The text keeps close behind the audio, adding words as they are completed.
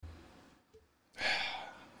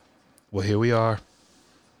Well, here we are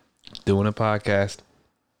doing a podcast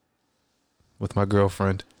with my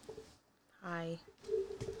girlfriend. Hi.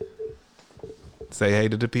 Say hey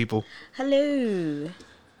to the people. Hello.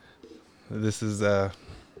 This is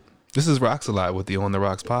Rocks a Lot with the On the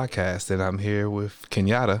Rocks podcast, and I'm here with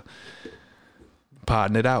Kenyatta,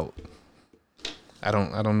 podding it out. I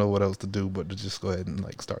don't know what else to do but to just go ahead and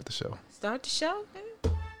start the show. Start the show,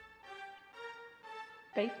 baby.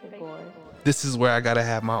 Facebook boys. This is where I gotta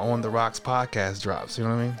have my On the Rocks podcast drops. You know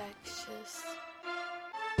what I mean?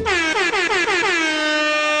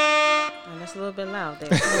 Oh, that's a little bit loud there.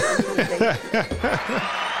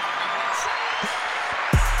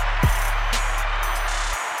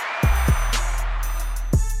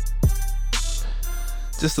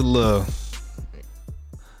 Just a little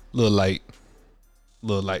light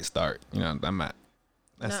start. You know,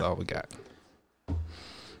 that's all we got.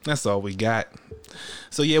 That's all we got.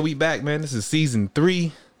 So yeah, we back, man. This is season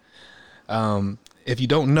 3. If you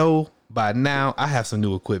don't know by now, I have some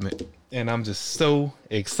new equipment, and I'm just so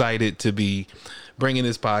excited to be bringing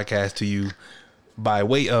this podcast to you by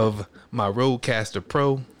way of my Rodecaster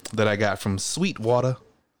Pro that I got from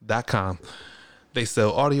sweetwater.com. They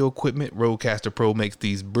sell audio equipment. Rodecaster Pro makes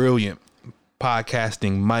these brilliant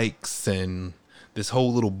podcasting mics and this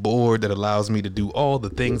whole little board that allows me to do all the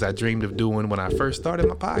things I dreamed of doing when I first started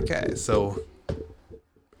my podcast. So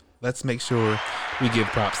let's make sure we give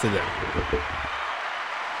props to them.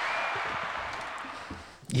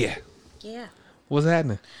 Yeah. Yeah. What's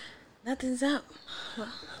happening? Nothing's up.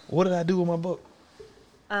 What did I do with my book?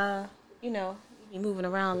 You be moving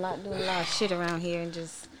around a lot, doing a lot of shit around here, and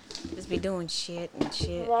just be doing shit and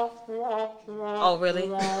shit. Oh, really?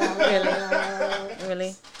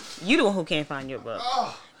 Really? You the one who can't find your book.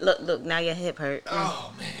 Oh. Look, now your hip hurt.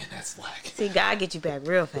 Oh, man, that's whack. See, God get you back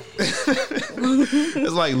real fast.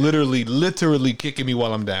 It's like literally kicking me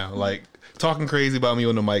while I'm down. Like, talking crazy about me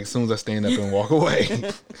on the mic as soon as I stand up and walk away.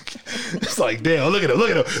 It's like, damn, look at him.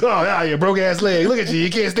 Oh, yeah, your broke ass leg. Look at you.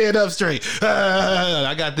 You can't stand up straight.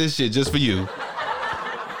 I got this shit just for you.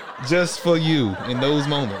 Just for you in those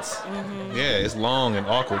moments. Mm-hmm. Yeah, it's long and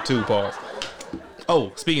awkward too, pause.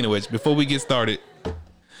 Oh, speaking of which, before we get started,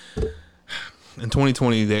 in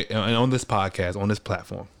 2020, and on this podcast, on this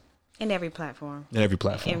platform. In every platform.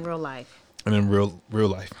 In real life. And in real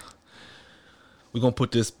life. We're gonna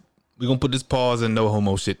put this pause and no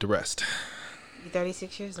homo shit to rest. You're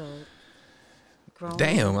 36 years old. Grown.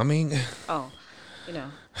 Damn, I mean. Oh, you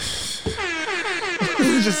know.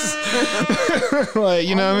 Just like,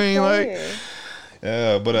 you know what I mean? Like,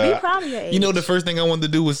 but be proud of your age. You know, the first thing I wanted to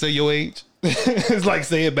do was say your age. It's like,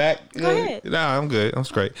 say it back. Go ahead. Nah, I'm good. I'm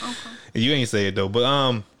straight. Okay. You ain't say it though,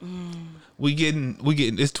 but we getting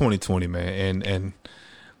it's 2020, man, and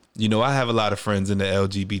you know, I have a lot of friends in the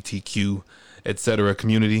LGBTQ etc.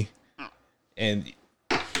 community, and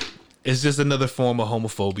it's just another form of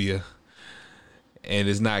homophobia. And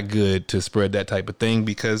it's not good to spread that type of thing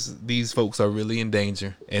because these folks are really in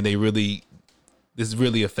danger, and this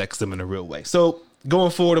really affects them in a real way. So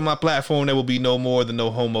going forward on my platform, there will be no more than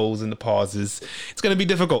no homos and the pauses. It's going to be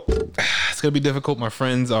difficult. It's going to be difficult. My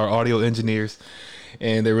friends are audio engineers,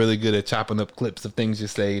 and they're really good at chopping up clips of things you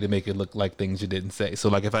say to make it look like things you didn't say. So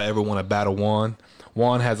like if I ever want to battle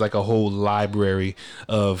Juan has like a whole library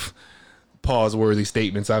of pause-worthy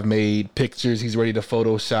statements I've made, pictures he's ready to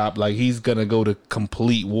Photoshop. Like, he's gonna go to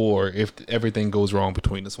complete war if everything goes wrong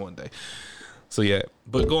between us one day. So yeah,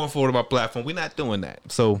 but going forward on my platform, we're not doing that.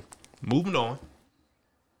 So moving on,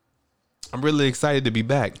 I'm really excited to be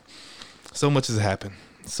back. So much has happened.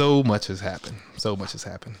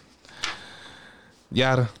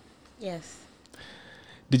 Yada. Yes.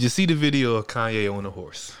 Did you see the video of Kanye on a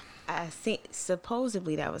horse? I see.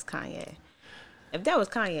 Supposedly that was Kanye. If that was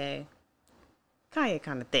Kanye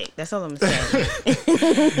kind of thick. That's all I'm saying.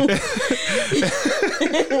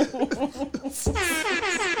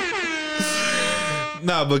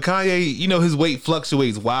 Nah, but Kanye, you know, his weight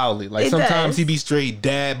fluctuates wildly. Like, sometimes he be straight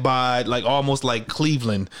dad bod, like almost like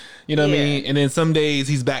Cleveland. You know what I mean? And then some days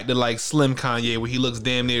he's back to like slim Kanye, where he looks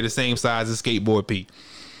damn near the same size as Skateboard Pete.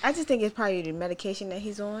 I just think it's probably the medication that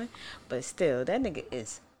he's on, but still, that nigga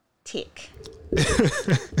is tick.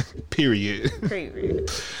 Period.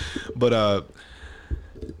 But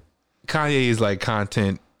Kanye is like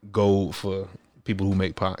content gold for people who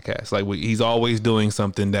make podcasts. Like, he's always doing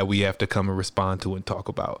something that we have to come and respond to and talk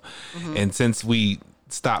about. Mm-hmm. And since we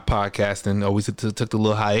stopped podcasting, or we took the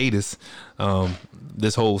little hiatus,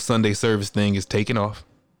 this whole Sunday service thing is taking off.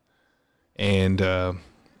 And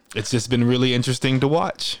it's just been really interesting to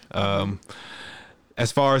watch.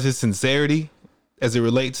 As far as his sincerity, as it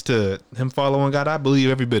relates to him following God, I believe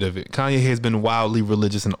every bit of it. Kanye has been wildly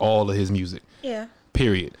religious in all of his music. Yeah.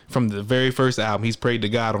 Period. From the very first album, he's prayed to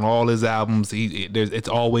God on all his albums. It's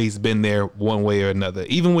always been there one way or another.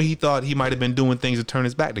 Even when he thought he might have been doing things to turn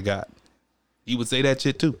his back to God, he would say that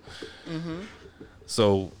shit too. Mm-hmm.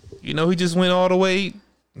 So, you know, he just went all the way.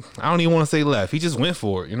 I don't even want to say left. He just went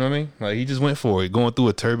for it. You know what I mean? Like, he just went for it. Going through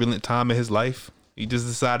a turbulent time in his life, he just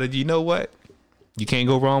decided, you know what? You can't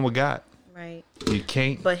go wrong with God. Right. You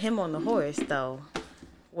can't. But him on the horse, though,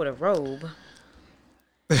 with a robe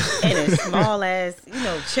and a small ass, you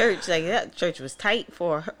know, church. Like, that church was tight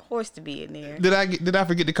for a horse to be in there. Did I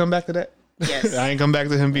forget to come back to that? Yes. I ain't come back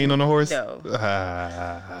to him being on the horse? No.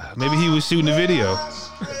 Maybe he was shooting a video.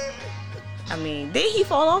 I mean, did he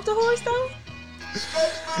fall off the horse, though?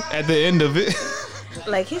 At the end of it.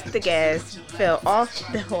 Like, his thick ass fell off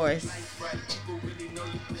the horse.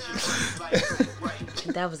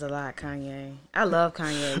 That was a lot, Kanye. I love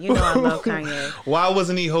Kanye. You know I love Kanye. Why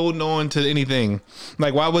wasn't he holding on to anything?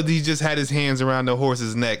 Like, why would he just had his hands around the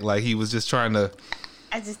horse's neck like he was just trying to...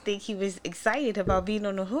 I just think he was excited about being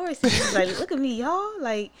on the horse. He was like, look at me, y'all.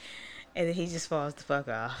 Like, and then he just falls the fuck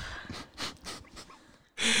off.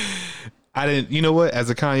 I didn't, you know what? As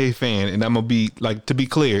a Kanye fan, and I'm going to be, like, to be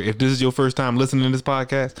clear, if this is your first time listening to this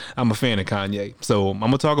podcast, I'm a fan of Kanye. So I'm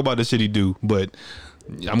going to talk about the shit he do, but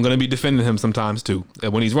I'm going to be defending him sometimes too.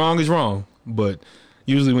 And when he's wrong, he's wrong. But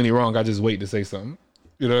usually when he's wrong, I just wait to say something.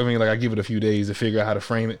 You know what I mean? Like, I give it a few days to figure out how to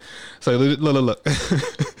frame it. So look.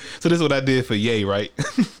 So this is what I did for Ye, right?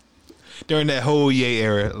 During that whole Ye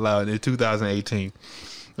era in 2018.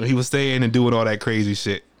 When he was staying and doing all that crazy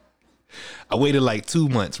shit. I waited like 2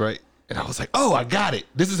 months, right? And I was like, oh, I got it.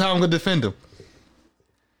 This is how I'm going to defend him.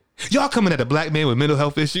 Y'all coming at a black man with mental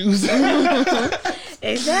health issues.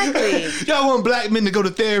 Exactly. Y'all want black men to go to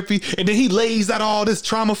therapy and then he lays out all this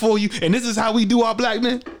trauma for you. And this is how we do our black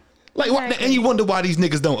men. Like, exactly. What? And you wonder why these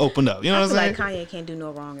niggas don't open up. You know what I'm saying? Like Kanye can't do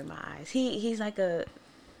no wrong in my eyes. He's like a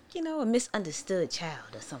misunderstood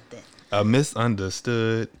child or something. A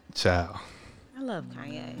misunderstood child. I love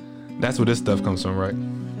Kanye. That's where this stuff comes from, right?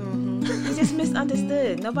 Mm-hmm. He's just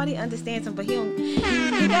misunderstood. Nobody understands him, but he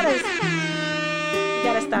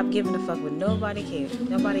gotta stop giving a fuck with nobody cares.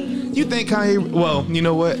 Nobody. You think Kanye? Well, you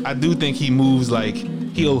know what? I do think he moves like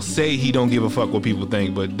he'll say he don't give a fuck what people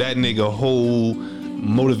think, but that nigga whole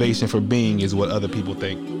motivation for being is what other people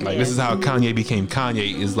think. Like, this is how Kanye became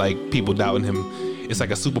Kanye. Is like people doubting him. It's like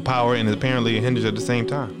a superpower and apparently a hindrance at the same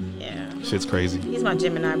time. Yeah. Shit's crazy. He's my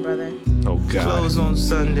Gemini brother. Oh God. Close on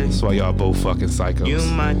Sunday. That's why y'all both fucking psychos. You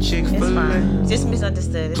my Chick-fil-A. It's fine. Just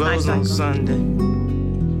misunderstood. It's Close not on psycho. Sunday.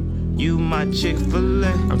 You my Chick-fil-A.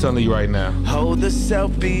 I'm telling you right now. Hold the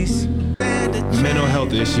selfies. Mental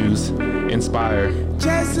health issues inspire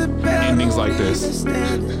endings like this.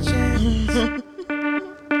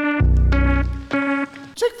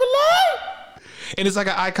 Chick-fil-A! And it's like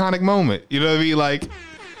an iconic moment. You know what I mean? Like,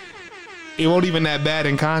 it won't even that bad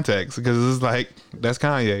in context because it's like, that's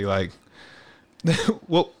Kanye. Like,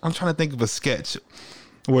 well, I'm trying to think of a sketch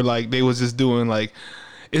where like they was just doing like,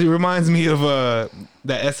 it reminds me of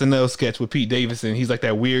that SNL sketch with Pete Davidson. He's like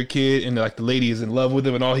that weird kid and like the lady is in love with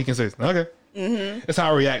him and all he can say is, okay. Mm-hmm. That's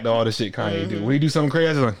how I react to all the shit Kanye do. When he do something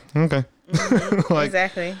crazy, I'm like, okay. Mm-hmm. Like,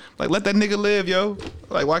 exactly. Like, let that nigga live, yo.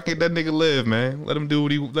 Like, why can't that nigga live, man? Let him do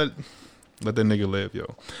what he let that nigga live,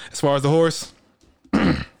 yo. As far as the horse,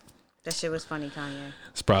 that shit was funny, Kanye.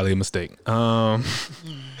 it's probably a mistake. I'm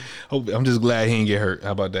just glad he didn't get hurt.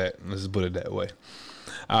 How about that? Let's just put it that way.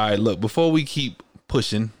 All right, look, before we keep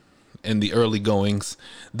pushing in the early goings,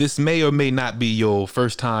 this may or may not be your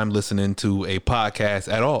first time listening to a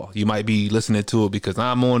podcast at all. You might be listening to it because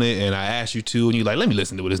I'm on it and I asked you to, and you're like, let me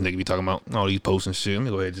listen to what this nigga be talking about. All these posts and shit. Let me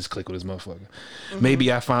go ahead and just click with this motherfucker. Mm-hmm.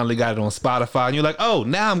 Maybe I finally got it on Spotify and you're like, oh,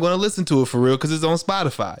 now I'm going to listen to it for real because it's on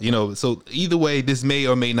Spotify. You know, so either way, this may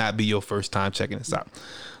or may not be your first time checking this out.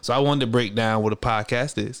 So I wanted to break down what a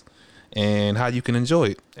podcast is and how you can enjoy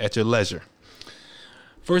it at your leisure.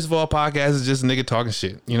 First of all, podcast is just a nigga talking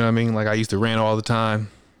shit. You know what I mean? Like, I used to rant all the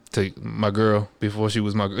time to my girl before she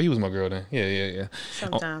was my girl. He was my girl then. Yeah.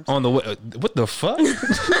 Sometimes. On the way. What the fuck?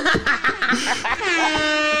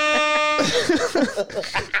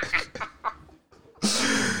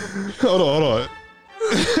 Hold on.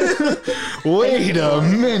 Wait a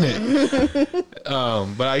minute.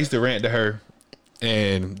 But I used to rant to her,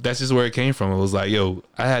 and that's just where it came from. It was like, yo,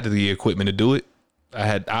 I had the equipment to do it. I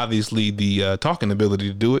had obviously the talking ability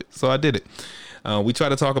to do it, so I did it. We try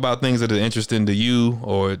to talk about things that are interesting to you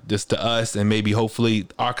or just to us, and maybe hopefully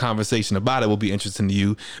our conversation about it will be interesting to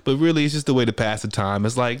you. But really, it's just a way to pass the time.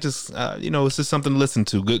 It's like just, it's just something to listen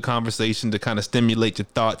to. Good conversation to kind of stimulate your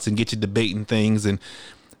thoughts and get you debating things. And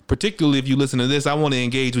particularly if you listen to this, I want to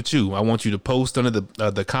engage with you. I want you to post under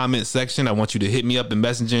the comment section. I want you to hit me up in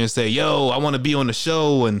Messenger and say, yo, I want to be on the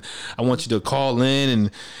show. And I want you to call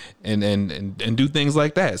in and do things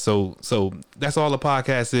like that. So that's all the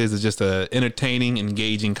podcast is just a entertaining,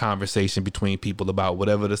 engaging conversation between people about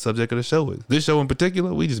whatever the subject of the show is. This show in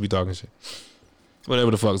particular, we just be talking shit.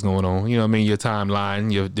 Whatever the fuck's going on. You know what I mean? Your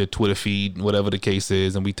timeline, your Twitter feed, whatever the case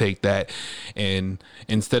is. And we take that, and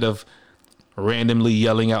instead of randomly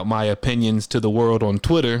yelling out my opinions to the world on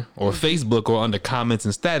Twitter or Facebook or under comments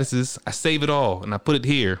and statuses, I save it all and I put it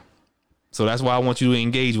here. So that's why I want you to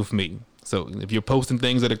engage with me. So if you're posting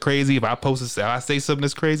things that are crazy, if I say something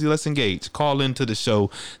that's crazy, let's engage. Call into the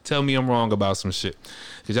show. Tell me I'm wrong about some shit.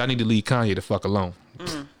 Because y'all need to leave Kanye the fuck alone.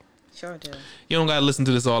 Sure do. You don't got to listen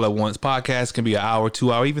to this all at once. Podcasts can be an hour,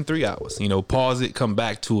 2 hours, even 3 hours. Pause it, come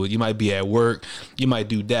back to it. You might be at work. You might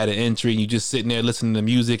do data entry, and you just sitting there listening to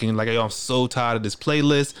music, and you're like, yo, I'm so tired of this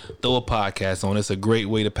playlist. Throw a podcast on. It's a great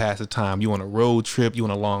way to pass the time. You on a road trip. You on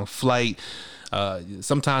a long flight.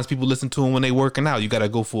 Sometimes people listen to them when they working out. You got to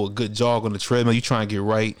go for a good jog on the treadmill. You try and get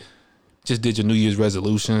right. Just did your New Year's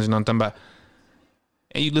resolutions. You know what I'm talking about?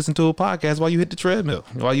 And you listen to a podcast while you hit the treadmill,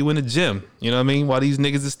 while you in the gym. You know what I mean? While these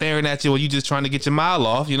niggas are staring at you, or you just trying to get your mile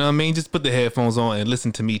off. You know what I mean? Just put the headphones on and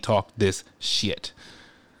listen to me talk this shit.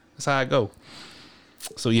 That's how I go.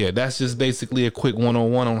 So yeah, that's just basically a quick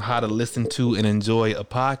one-on-one on how to listen to and enjoy a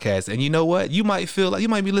podcast. And you know what? You might feel like you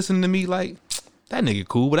might be listening to me like, that nigga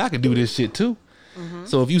cool, but I could do this shit too.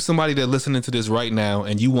 So if you somebody that's listening to this right now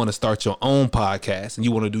and you want to start your own podcast and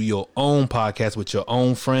you want to do your own podcast with your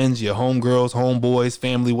own friends, your homegirls, homeboys,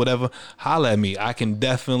 family, whatever, holla at me. I can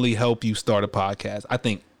definitely help you start a podcast. I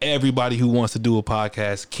think everybody who wants to do a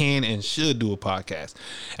podcast can and should do a podcast.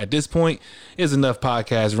 At this point, there's enough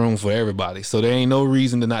podcast room for everybody. So there ain't no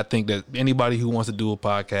reason to not think that anybody who wants to do a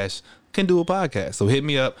podcast can do a podcast. So hit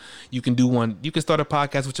me up. You can do one. You can start a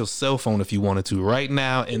podcast with your cell phone if you wanted to right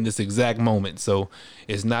now in this exact moment. So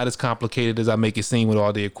it's not as complicated as I make it seem with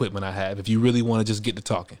all the equipment I have if you really want to just get to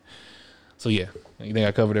talking. So yeah, you think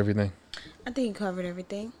I covered everything? I think you covered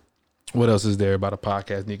everything. What else is there about a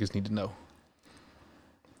podcast niggas need to know?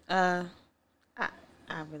 I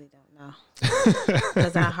really don't know.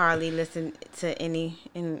 Because I hardly listen to any,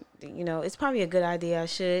 and it's probably a good idea. I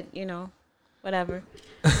should, whatever.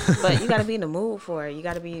 But you got to be in the mood for it. You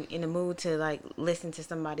got to be in the mood to like listen to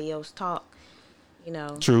somebody else talk.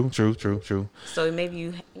 True. So maybe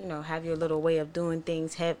you have your little way of doing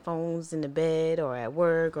things, headphones in the bed or at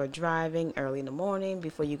work or driving early in the morning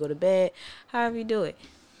before you go to bed. However you do it,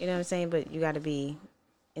 you know what I'm saying. But you got to be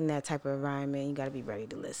in that type of environment. You got to be ready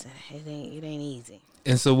to listen. It ain't easy.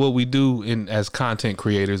 And so what we do as content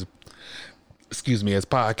creators, as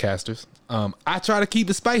podcasters, I try to keep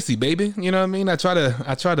it spicy, baby. You know what I mean? I try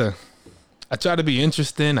to be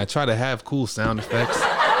interesting. I try to have cool sound effects.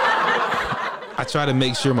 I try to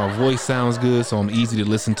make sure my voice sounds good so I'm easy to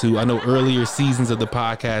listen to. I know earlier seasons of the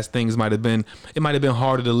podcast, things might have been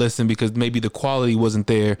harder to listen because maybe the quality wasn't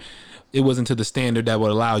there. It wasn't to the standard that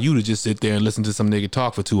would allow you to just sit there and listen to some nigga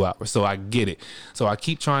talk for 2 hours. So I get it. So I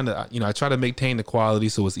keep trying to, I try to maintain the quality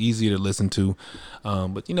so it's easier to listen to.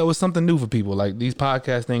 But it's something new for people. Like these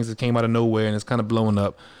podcast things that came out of nowhere and it's kind of blowing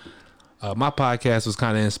up. My podcast was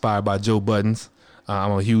kind of inspired by Joe Budden's.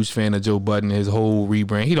 I'm a huge fan of Joe Budden, his whole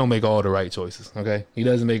rebrand. He don't make all the right choices, okay? He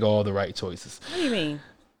doesn't make all the right choices. What do you mean?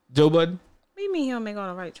 Joe Budden? What do you mean he don't make all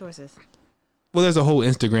the right choices? Well, there's a whole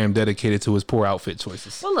Instagram dedicated to his poor outfit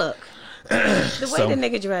choices. Well, look. The way the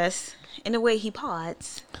nigga dress and the way he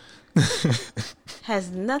pods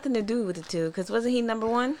has nothing to do with the two. Because wasn't he number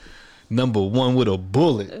one? Number one with a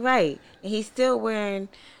bullet. Right. And he's still wearing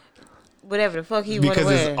whatever the fuck he want to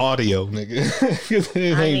wear. Because it's audio, nigga.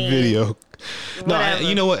 It ain't video. No,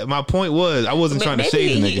 you know what? My point was, I wasn't trying to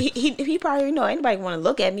shade the nigga. He probably, anybody want to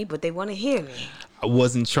look at me, but they want to hear me. I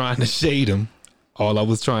wasn't trying to shade him. All I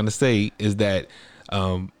was trying to say is that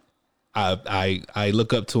I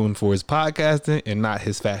look up to him for his podcasting and not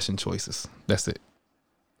his fashion choices. That's it.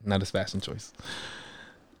 Not his fashion choice.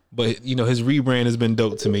 But his rebrand has been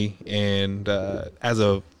dope to me. And I'm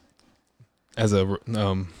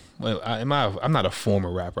not a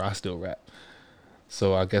former rapper. I still rap.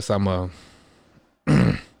 So I guess I'm a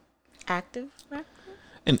active rapper.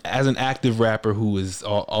 And as an active rapper who is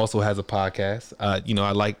also has a podcast,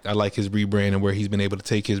 I like his rebrand and where he's been able to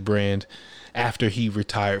take his brand after he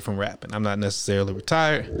retired from rapping. I'm not necessarily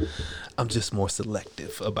retired. I'm just more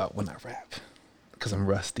selective about when I rap. because I'm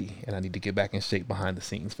rusty and I need to get back in shape behind the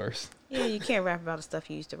scenes first. Yeah, you can't rap about the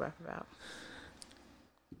stuff you used to rap about.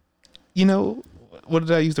 You know, what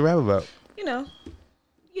did I used to rap about? You know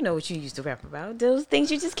what you used to rap about. Those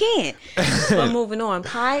things you just can't. But moving on,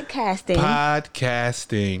 podcasting.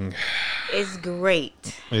 Podcasting is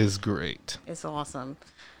great. is great. It's awesome.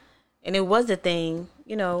 And it was a thing,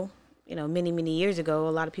 many years ago. A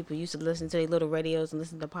lot of people used to listen to their little radios and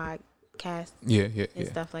listen to podcasts. Yeah. And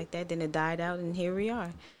stuff like that. Then it died out, and here we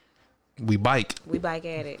are. We bike. We bike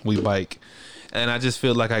at it. We bike. And I just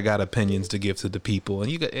feel like I got opinions to give to the people.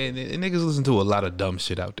 And and niggas listen to a lot of dumb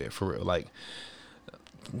shit out there, for real. Like,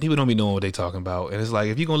 people don't be knowing what they talking about. And it's like,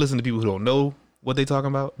 if you're going to listen to people who don't know what they talking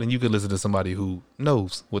about, then you can listen to somebody who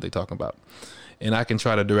knows what they talking about. And I can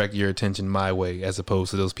try to direct your attention my way as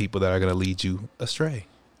opposed to those people that are going to lead you astray.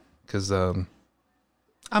 Because I'm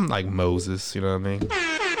like Moses, you know what I mean?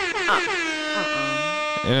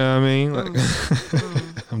 You know what I mean? Like,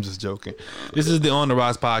 I'm just joking. This is the On the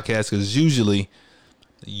Rocks podcast because usually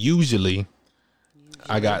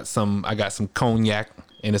I got some cognac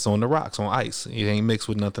and it's on the rocks, on ice. It ain't mixed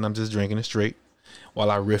with nothing. I'm just drinking it straight while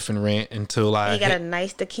I riff and rant until I. You got a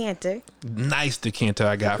nice decanter. Nice decanter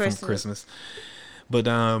I got from Christmas. But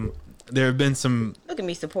there have been some. Look at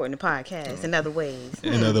me supporting the podcast in other ways.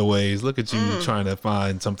 In other ways, look at you trying to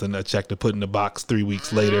find something, a check to put in the box 3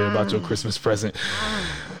 weeks later about your Christmas present.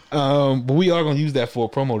 But we are gonna use that for a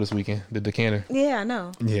promo this weekend. The decanter. Yeah, I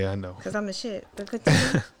know. Yeah, I know. Because I'm the shit. But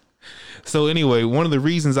continue. So anyway, one of the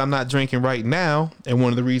reasons I'm not drinking right now, and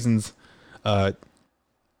one of the reasons Yada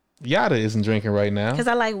isn't drinking right now, because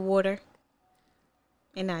I like water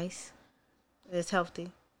and ice. It's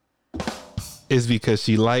healthy. Is because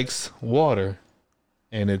she likes water,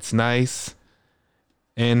 and it's nice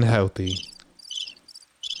and healthy.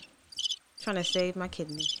 Trying to save my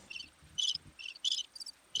kidneys.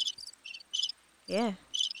 Yeah,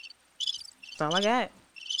 that's all I got.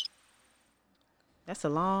 That's a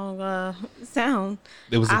long sound.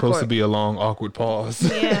 It was supposed to be a long, awkward pause.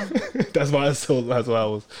 Yeah. That's why I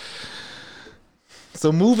was.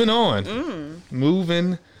 So moving on.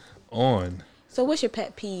 Moving on. So what's your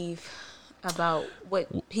pet peeve about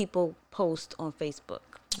what people post on Facebook?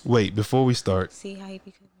 Wait, before we start. See how you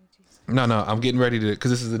become. No, I'm getting ready to,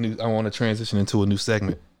 because this is I want to transition into a new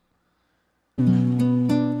segment.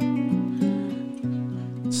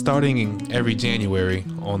 Starting every January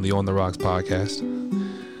on the On the Rocks podcast,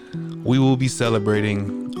 we will be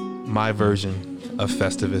celebrating my version of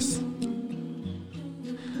Festivus.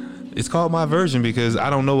 It's called my version because I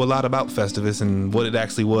don't know a lot about Festivus and what it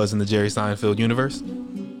actually was in the Jerry Seinfeld universe.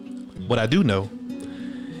 What I do know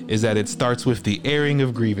is that it starts with the airing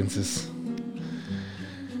of grievances.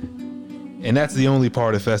 And that's the only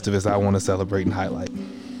part of Festivus I want to celebrate and highlight.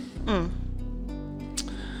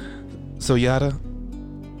 So Yada,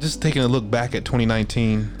 just taking a look back at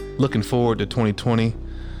 2019, looking forward to 2020,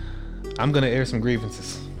 I'm going to air some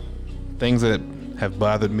grievances. Things that have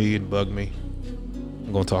bothered me and bugged me.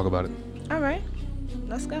 I'm going to talk about it. All right.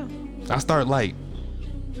 Let's go. I'll start light.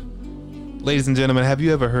 Ladies and gentlemen, have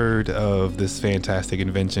you ever heard of this fantastic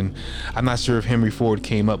invention? I'm not sure if Henry Ford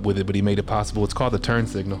came up with it, but he made it possible. It's called the turn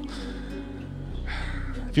signal.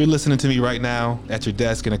 If you're listening to me right now at your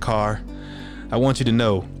desk in a car, I want you to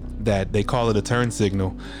know that they call it a turn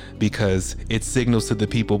signal because it signals to the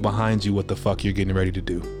people behind you what the fuck you're getting ready to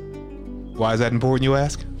do. Why is that important, you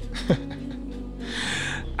ask?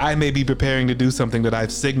 I may be preparing to do something that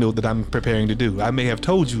I've signaled that I'm preparing to do. I may have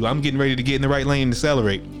told you I'm getting ready to get in the right lane and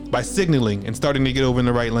accelerate by signaling and starting to get over in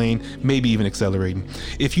the right lane, maybe even accelerating.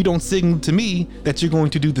 If you don't signal to me that you're going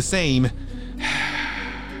to do the same,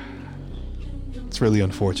 it's really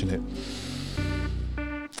unfortunate.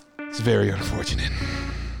 It's very unfortunate.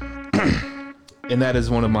 And that is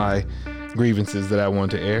one of my grievances that I want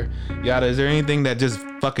to air. Yada, is there anything that just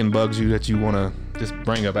fucking bugs you that you want to just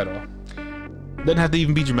bring up at all? Doesn't have to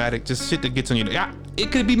even be dramatic, just shit that gets on you. Yeah,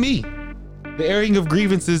 it could be me. The airing of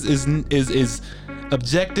grievances is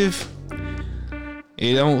objective.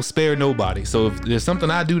 It don't spare nobody. So if there's something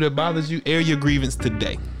I do that bothers you, air your grievance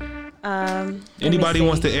today. Anybody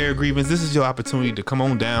wants to air a grievance, this is your opportunity to come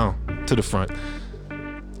on down to the front.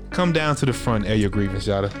 Come down to the front, air your grievance,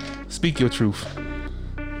 Yada. Speak your truth.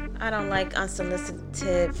 I don't like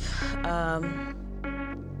unsolicited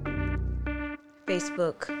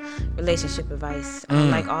Facebook relationship advice. I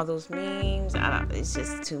don't like all those memes. It's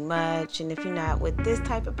just too much. And if you're not with this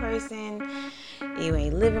type of person, you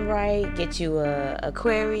ain't living right. Get you a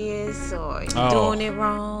Aquarius, or you're doing it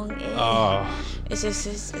wrong. It's just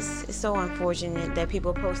it's so unfortunate that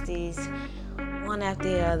people post these one after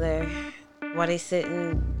the other while they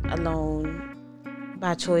sitting alone,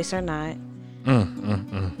 by choice or not.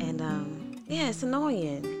 And yeah, it's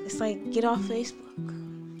annoying. It's like, get off Facebook.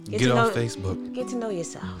 Get off Facebook. Get to know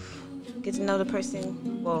yourself. Get to know the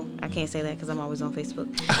person. Well, I can't say that because I'm always on Facebook.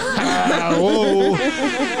 Whoa.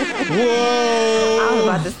 Whoa. I was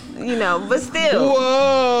about to, but still.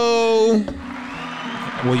 Whoa.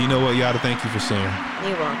 Well, you know what, Yada? Thank you for sharing.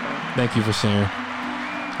 You're welcome. Thank you for sharing.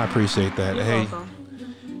 I appreciate that. You're hey, welcome.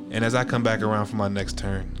 And as I come back around for my next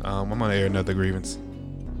turn, I'm gonna air another grievance.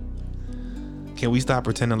 Can we stop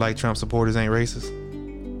pretending like Trump supporters ain't racist?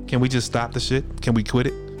 Can we just stop the shit? Can we quit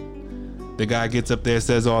it? The guy gets up there,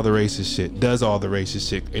 says all the racist shit, does all the racist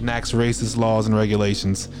shit, enacts racist laws and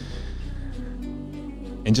regulations.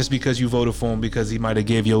 And just because you voted for him because he might have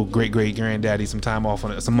gave your great-great-granddaddy some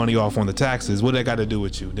money off on the taxes, what that got to do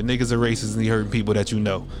with you? The niggas are racist and he hurting people that you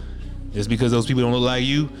know. Just because those people don't look like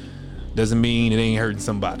you doesn't mean it ain't hurting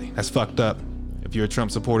somebody. That's fucked up. If you're a Trump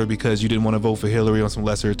supporter because you didn't want to vote for Hillary on some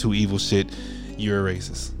lesser of two evil shit, you're a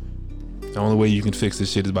racist. The only way you can fix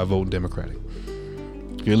this shit is by voting Democratic.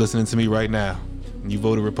 If you're listening to me right now and you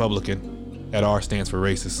voted Republican, that R stands for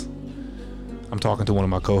racist. I'm talking to one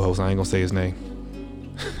of my co-hosts. I ain't gonna say his name.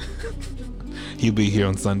 He'll be here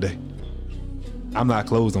on Sunday. I'm not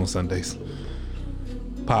closed on Sundays.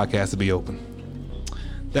 Podcast will be open.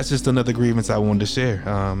 That's just another grievance I wanted to share.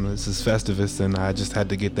 This is Festivus, and I just had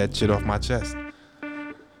to get that shit off my chest.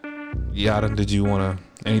 Yada, did you want to,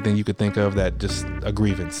 anything you could think of that just a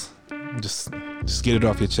grievance? Just get it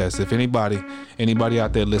off your chest. If anybody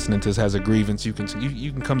out there listening to this has a grievance, you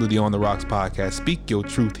can come to the On the Rocks podcast. Speak your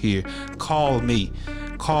truth here. Call me.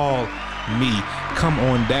 Come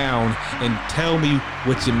on down and tell me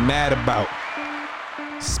what you're mad about.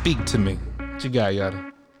 Speak to me. What you got,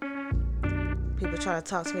 Yada? People try to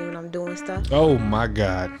talk to me when I'm doing stuff. Oh my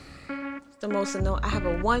God. It's the most annoying. I have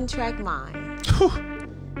a one-track mind.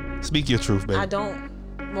 Speak your truth, baby. I don't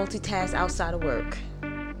multitask outside of work.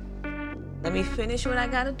 Let me finish what I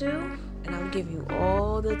gotta do, and I'll give you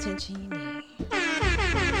all the attention you need.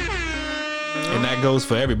 And that goes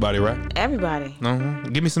for everybody, right? Everybody. Uh-huh.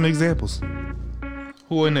 Give me some examples.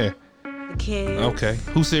 Who in there? The kids. Okay.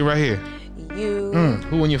 Who sitting right here? You.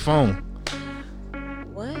 Who on your phone?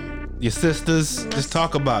 What? Your sisters? Just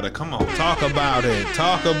talk about it. Come on. Talk about it.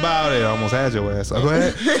 I almost had your ass. Go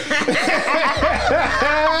ahead.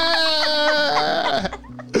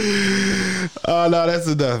 Oh no, that's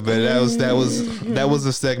enough, man. That was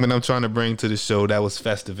a segment I'm trying to bring to the show. That was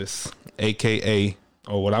Festivus, aka,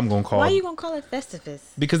 or what I'm gonna call. Why are you gonna call it Festivus?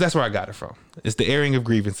 Because that's where I got it from. It's the airing of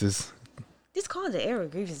grievances. This called the airing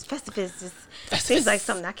of grievances. Festivus seems like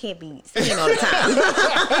something I can't be saying all the time.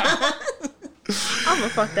 I'm gonna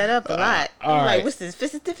fuck that up a lot. I'm like, what's this?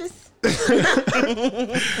 Festivus?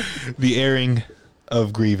 The airing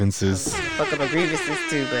of grievances. Fuck up a grievances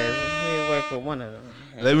too, but we work with one of them.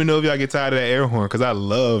 Let me know if y'all get tired of that air horn, because I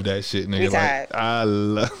love that shit, nigga. We tired. I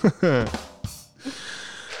love.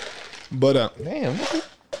 But damn.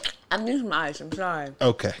 I'm using my ice. I'm sorry.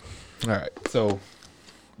 Okay. All right. So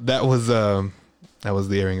that was the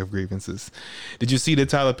airing of grievances. Did you see that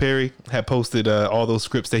Tyler Perry had posted all those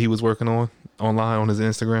scripts that he was working on online on his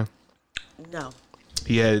Instagram? No.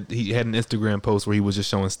 He had an Instagram post where he was just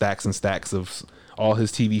showing stacks and stacks of all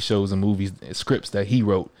his TV shows and movies scripts that he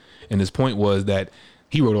wrote, and his point was that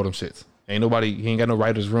he wrote all them shits. He ain't got no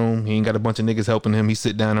writer's room. He ain't got a bunch of niggas helping him. He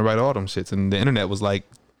sit down and write all them shits. And the internet was like,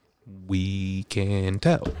 we can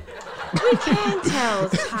tell. We can tell,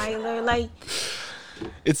 Tyler. Like,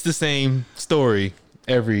 it's the same story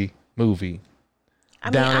every movie.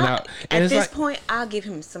 And out. And at this point, I'll give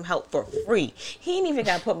him some help for free. He ain't even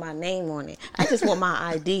got to put my name on it. I just want my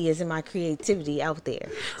ideas and my creativity out there.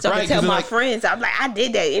 So I can tell my friends, I'm like, I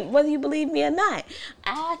did that. Whether you believe me or not,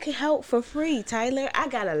 I can help for free, Tyler. I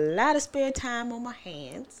got a lot of spare time on my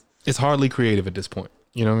hands. It's hardly creative at this point.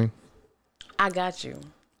 You know what I mean? I got you.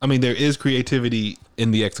 I mean, there is creativity in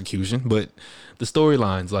the execution, but the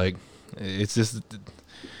storylines, like, it's just...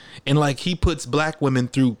 And, like, he puts black women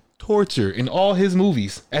through torture in all his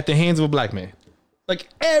movies at the hands of a black man. Like,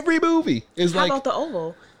 every movie is like... How about The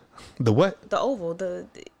Oval? The what? The Oval.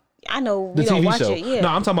 I know we the don't TV watch show. it. Yeah. No,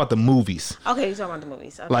 I'm talking about the movies. Okay, you're talking about the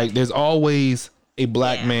movies. Okay. Like, there's always a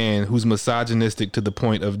black man who's misogynistic to the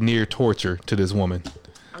point of near torture to this woman.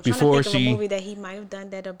 I'm trying to think of a movie that he might have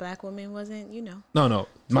done that a black woman wasn't, No.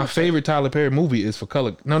 My favorite Tyler Perry movie is For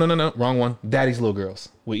Color. No. Wrong one. Daddy's Little Girls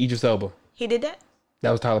with Idris Elba. He did that? That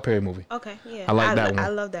was Tyler Perry movie. Okay, yeah. I like that one. I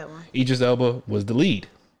love that one. Idris Elba was the lead.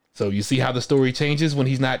 So you see how the story changes when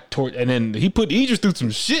he's not and then he put Idris through some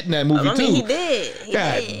shit in that movie too. He did.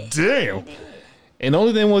 God damn. And the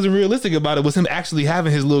only thing wasn't realistic about it was him actually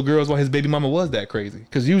having his little girls while his baby mama was that crazy.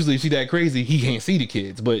 Because usually if she that crazy, he can't see the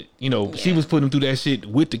kids. But, you know, she was putting him through that shit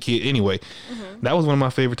with the kid anyway. That was one of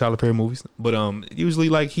my favorite Tyler Perry movies. But usually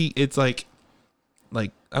like it's like I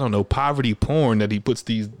don't know, poverty porn that he puts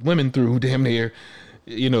these women through damn near,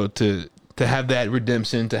 you know, to have that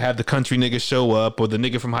redemption, to have the country nigga show up or the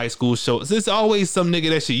nigga from high school show. So it's always some nigga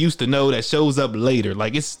that she used to know that shows up later.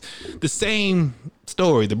 Like it's the same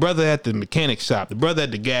story. The brother at the mechanic shop, the brother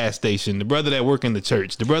at the gas station, the brother that work in the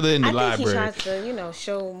church, the brother in the library. I think he tries to, you know,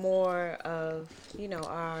 show more of, you know,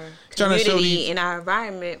 our community and our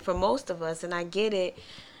environment for most of us. And I get it.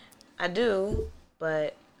 I do.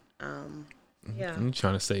 But, yeah. You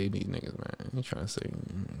trying to save these niggas, man. You trying to save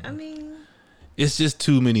I mean... It's just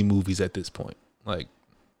too many movies at this point. Like,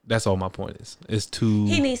 that's all my point is. It's too...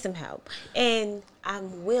 He needs some help. And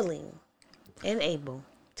I'm willing and able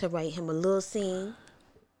to write him a little scene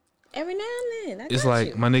every now and then. It's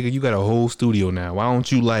like, my nigga, you got a whole studio now. Why don't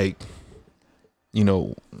you, like, you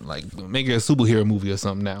know, like, make a superhero movie or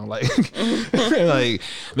something now? Like, like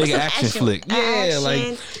make an action flick. Yeah,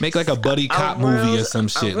 like, make, like, a buddy cop movie or some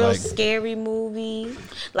shit. A real like scary movie.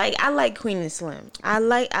 Like, I like Queen and Slim. I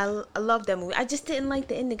love that movie. I just didn't like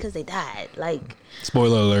the ending because they died. Like,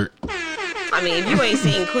 spoiler alert. I mean, if you ain't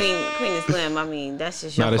seen Queen and Slim, I mean, that's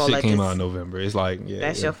just your fault. That shit came out in November. It's like, yeah.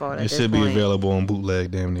 That's your fault at this point. It should point. be available on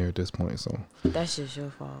bootleg damn near at this point, so. That's just your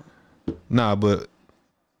fault. Nah, but,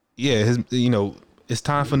 yeah, you know, it's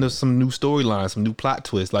time for some new storylines, some new plot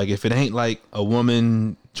twists. Like, if it ain't like a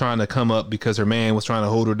woman trying to come up because her man was trying to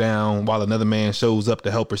hold her down while another man shows up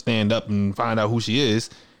to help her stand up and find out who she is,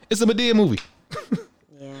 it's a Madea movie.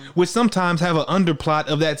 Yeah. Which sometimes have an underplot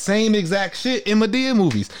of that same exact shit in Madea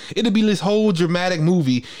movies. It'll be this whole dramatic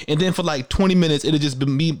movie, and then for like 20 minutes, it'll just be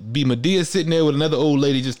Madea sitting there with another old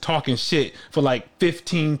lady just talking shit for like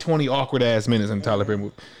 15, 20 awkward ass minutes in the Tyler Perry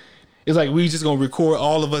movie. It's like we just gonna record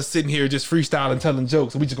all of us sitting here just freestyling, telling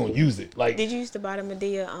jokes, and we just gonna use it. Like, did you used to buy the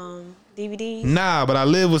Madea DVDs? Nah, but I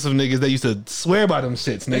live with some niggas that used to swear by them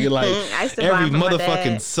shits, nigga. Like every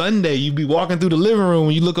motherfucking Sunday, you be walking through the living room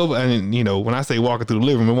and you look over, and you know when I say walking through the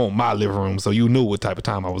living room, it wasn't my living room, so you knew what type of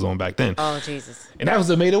time I was on back then. Oh Jesus! And that was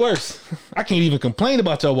what made it worse. I can't even complain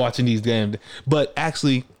about y'all watching these damn. But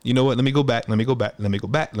actually, you know what? Let me go back.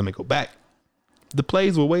 The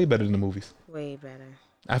plays were way better than the movies. Way better.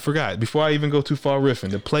 I forgot. Before I even go too far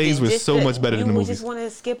riffing, the plays were so much better than the movies. You just want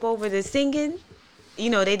to skip over the singing? You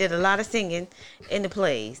know, they did a lot of singing in the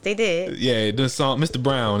plays. They did. Yeah, the song, Mr.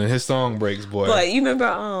 Brown and his song breaks, boy. But you remember,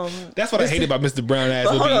 that's what I hated about Mr. Brown.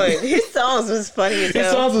 But hold on, his songs was funny as hell.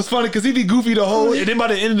 His songs was funny because he be goofy the whole, and then by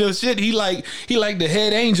the end of the shit, he like the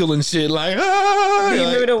head angel and shit. Like, do you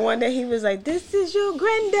remember the one that he was like, "This is your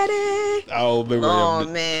granddaddy"? Oh, remember? Oh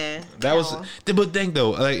man, that was. But think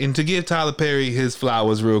though, like, and to give Tyler Perry his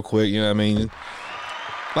flowers real quick, you know what I mean?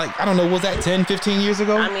 Like, I don't know, was that 10, 15 years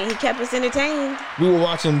ago? I mean, he kept us entertained. We were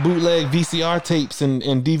watching bootleg VCR tapes and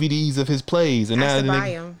DVDs of his plays. And now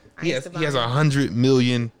he has $100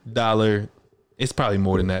 million, it's probably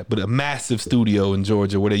more than that, but a massive studio in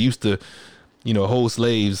Georgia where they used to, you know, hold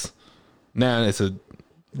slaves. Now it's a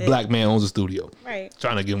black man owns a studio. Right.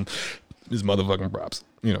 Trying to give him his motherfucking props,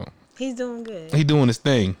 you know. He's doing good. He doing his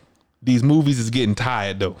thing. These movies is getting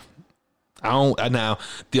tired, though. Now,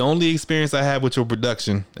 the only experience I have with your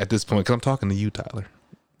production at this point, because I'm talking to you, Tyler.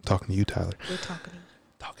 We're talking to you.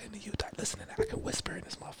 Listen to that. I can whisper in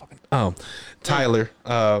this motherfucking. Tyler,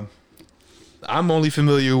 I'm only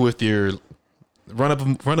familiar with your run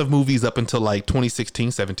of movies up until like 2016,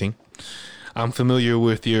 17. I'm familiar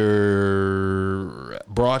with your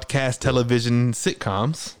broadcast television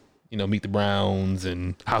sitcoms. You know, Meet the Browns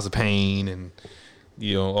and House of Pain and,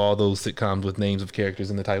 you know, all those sitcoms with names of characters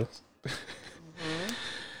in the titles.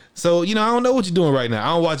 So, you know, I don't know what you're doing right now.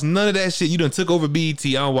 I don't watch none of that shit. You done took over BET.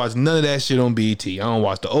 I don't watch none of that shit on BET. I don't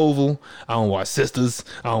watch The Oval. I don't watch Sisters.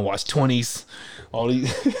 I don't watch 20s. All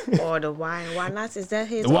these. Or the Why and Why Nots. Is that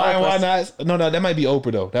his? The Why and Why Nots. No, that might be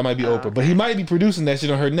Oprah though. That might be Oprah. Okay. But he might be producing that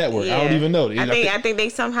shit on her network. Yeah. I don't even know. I think they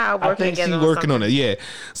somehow working together. She's working on it. Yeah.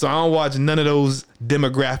 So I don't watch none of those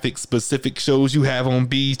demographic specific shows you have on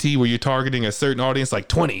BET where you're targeting a certain audience, like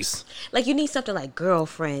 20s. Like you need something like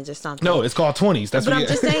Girlfriends or something. No, it's called 20s. That's but what I'm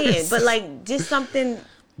just saying. But like just something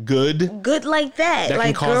good like that. That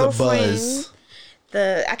like can cause a buzz.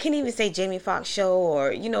 I can't even say Jamie Foxx show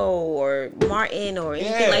or, you know, or Martin or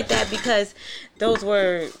anything like that because those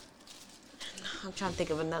were I'm trying to think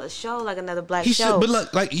of another show, like another black He show. should, but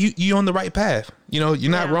look, like you on the right path. You know,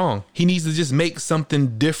 you're not wrong. He needs to just make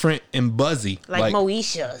something different and buzzy, like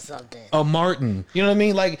Moesha or something. A Martin. You know what I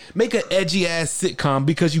mean? Like make an edgy ass sitcom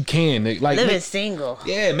because you can. Like Living Single.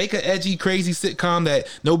 Yeah, make an edgy, crazy sitcom that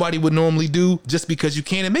nobody would normally do just because you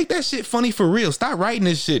can, and make that shit funny for real. Stop writing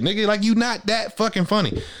this shit, nigga. Like you not that fucking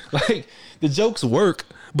funny. Like the jokes work,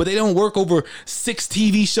 but they don't work over 6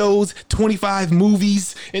 TV shows, 25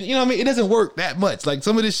 movies. And you know what I mean? It doesn't work that much. Like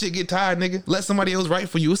some of this shit get tired, nigga. Let somebody else write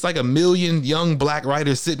for you. It's like a million young black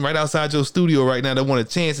writers sitting right outside your studio right now that want a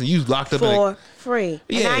chance, and you locked up for free.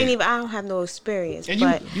 Yeah. And I don't have no experience, and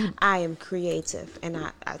but I am creative. And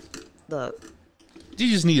I look. You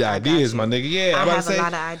just need ideas, my nigga. Yeah, I have a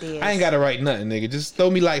lot of ideas. I ain't gotta write nothing, nigga. Just throw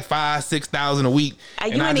me like 5,000-6,000 a week,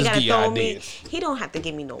 and I just give you ideas. He don't have to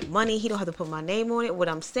give me no money. He don't have to put my name on it. What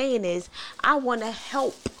I'm saying is, I want to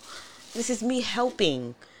help. This is me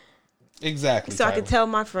helping. Exactly. So Tyler. I can tell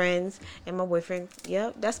my friends and my boyfriend,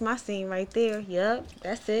 yep, that's my scene right there. Yep,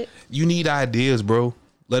 that's it. You need ideas, bro.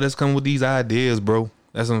 Let us come with these ideas, bro.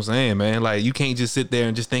 That's what I'm saying, man. Like, you can't just sit there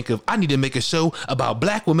and just think of, I need to make a show about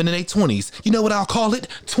black women in their 20s. You know what I'll call it?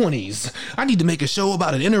 20s. I need to make a show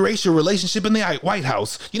about an interracial relationship in the White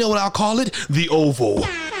House. You know what I'll call it? The Oval.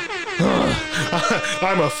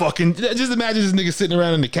 I'm a fucking... Just imagine this nigga sitting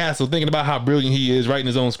around in the castle thinking about how brilliant he is, writing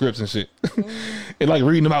his own scripts and shit. And like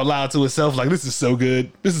reading them out loud to himself, like, this is so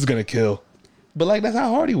good. This is gonna kill. But like, that's how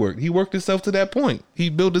hard he worked. He worked himself to that point. He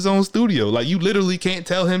built his own studio. Like, you literally can't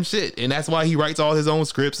tell him shit. And that's why he writes all his own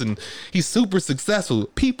scripts, and he's super successful.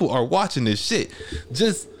 People are watching this shit.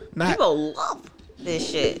 Just not... People love this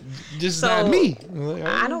shit. Just not me.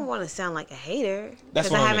 I don't want to sound like a hater. That's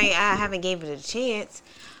because what I haven't gave it a chance.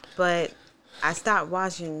 But I stopped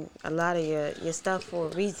watching a lot of your stuff for a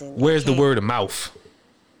reason. Where's the word of mouth?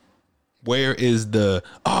 Where is the,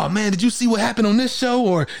 oh man, did you see what happened on this show?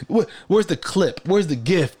 Or where's the clip? Where's the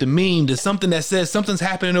gift, the meme, the something that says something's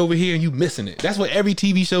happening over here and you missing it? That's what every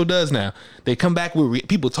TV show does now. They come back with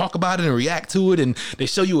people talk about it and react to it, and they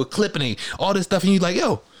show you a clip and all this stuff, and you're like,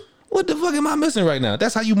 yo, what the fuck am I missing right now?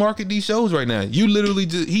 That's how you market these shows right now. You literally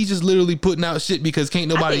he's just literally putting out shit because can't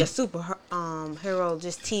nobody. I think a super hero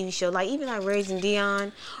just TV show, like even like Raising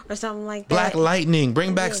Dion or something like that. Black Lightning,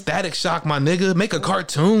 bring back Static Shock, my nigga. Make a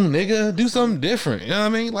cartoon, nigga. Do something different. You know what I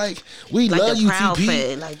mean? Like, we like love you,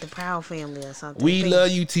 TP. Like the Proud Family or something. We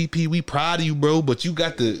love you, TP. We proud of you, bro. But you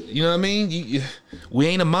got the, you know what I mean? We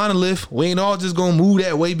ain't a monolith. We ain't all just gonna move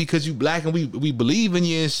that way because you black and we believe in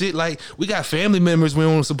you and shit. Like, we got family members we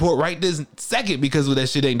don't support right this second because of that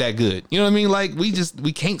shit ain't that good. You know what I mean? Like, we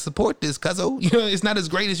can't support this, cuzzo. You know, it's not as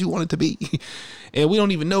great as you want it to be. And we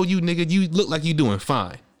don't even know you, nigga. You look like you doing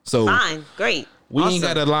fine. So fine, great. We ain't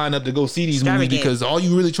got to line up to go see these movies because all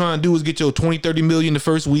you really trying to do is get your 20-30 million the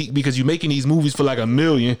first week because you're making these movies for like $1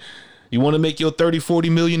 million. You want to make your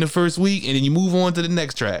 30-40 million the first week, and then you move on to the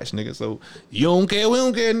next trash, nigga. So you don't care, we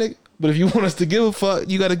don't care, nigga. But if you want us to give a fuck,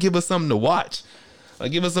 you got to give us something to watch.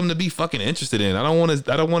 Like, give us something to be fucking interested in. I don't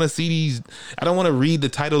want to see these. I don't want to read the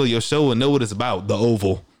title of your show and know what it's about. The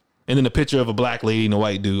Oval. And then a picture of a black lady and a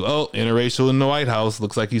white dude. Oh, interracial in the White House.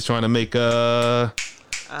 Looks like he's trying to make a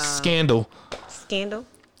scandal. Scandal?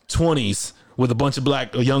 20s with a bunch of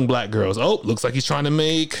young black girls. Oh, looks like he's trying to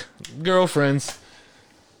make girlfriends.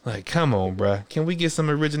 Like, come on, bruh. Can we get some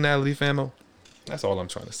originality, famo? That's all I'm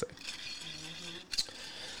trying to say.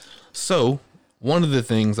 So, one of the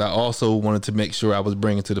things I also wanted to make sure I was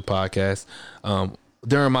bringing to the podcast,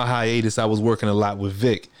 during my hiatus, I was working a lot with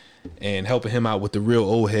Vic and helping him out with the Real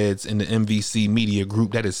Old Heads in the MVC Media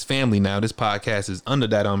Group. That is family now. This podcast is under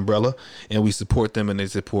that umbrella, and we support them and they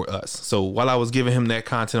support us. So while I was giving him that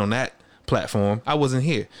content on that platform, I wasn't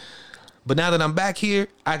here. But now that I'm back here,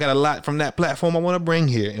 I got a lot from that platform I want to bring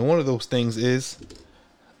here. And one of those things is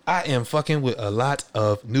I am fucking with a lot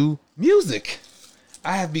of new music.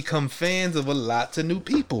 I have become fans of a lot of new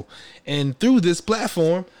people. And through this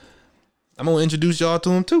platform, I'm going to introduce y'all to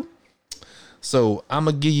them too. So I'm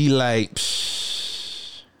going to give you like,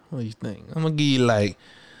 what do you think? I'm going to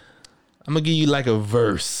give you like a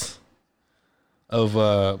verse of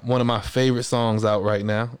one of my favorite songs out right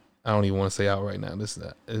now. I don't even want to say out right now. This is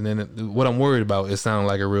that. And then what I'm worried about is sounding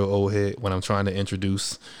like a real old head when I'm trying to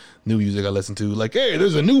introduce new music I listen to. Like, hey,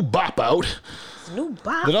 there's a new bop out. New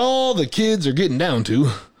bop? That all the kids are getting down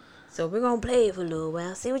to. So we're going to play it for a little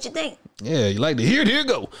while. See what you think. Yeah, you like to hear it? Here it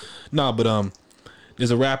go. Nah, but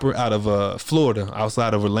there's a rapper out of Florida,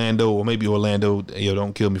 outside of Orlando, or maybe Orlando. Yo,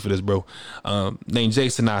 don't kill me for this, bro. Named Jay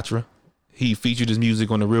Sinatra. He featured his music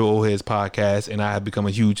on the Real Old Heads podcast, and I have become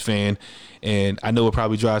a huge fan. And I know it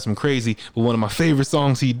probably drives him crazy, but one of my favorite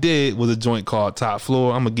songs he did was a joint called Top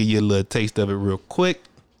Floor. I'm gonna give you a little taste of it real quick.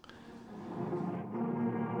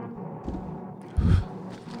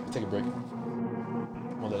 Take a break.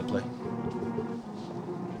 I'm gonna let it play.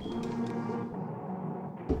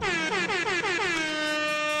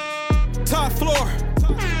 Top floor,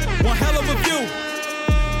 one hell of a view.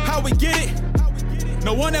 How we get it,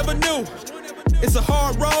 no one ever knew. It's a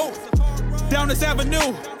hard road, down this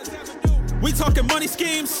avenue. We talking money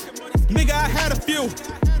schemes, nigga, I had a few.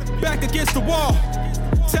 Back against the wall,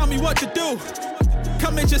 tell me what to do.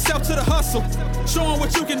 Commit yourself to the hustle, show 'em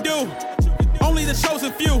what you can do. Only the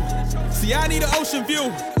chosen few, see I need an ocean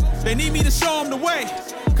view. They need me to show 'em the way.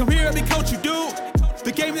 Come here, let me coach you, dude.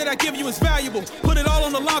 The game that I give you is valuable. Put it all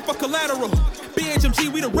on the line for collateral. BHMG,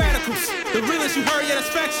 we the radicals. The realest you heard, yeah, that's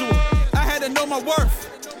factual. I had to know my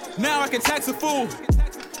worth. Now I can tax a fool.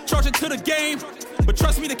 Charge it to the game, but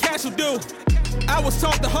trust me, the cash will do. I was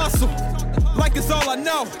taught to hustle, like it's all I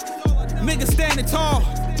know. Niggas standing tall,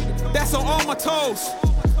 that's on all my toes.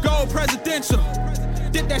 Gold presidential,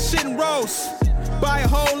 dip that shit in rows. Buy a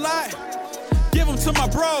whole lot, give them to my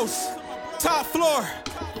bros. Top floor,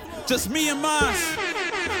 just me and mine.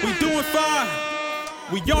 We doing fine,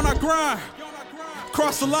 we on our grind.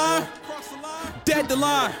 Cross the line, dead the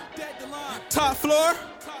line. Top floor,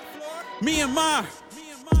 me and mine.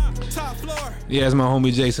 Top floor. Yeah, it's my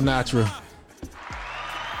homie Jay Sinatra.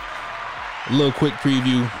 A little quick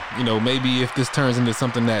preview. You know, maybe if this turns into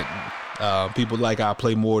something that people like, I'll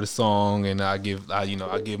play more of the song and I give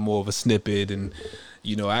more of a snippet. And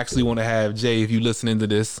you know, I actually want to have Jay, if you listening to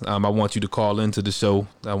this, I want you to call into the show.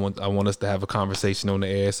 I want us to have a conversation on the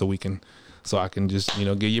air so I can just, you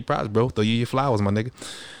know, give you props, bro. Throw you your flowers, my nigga.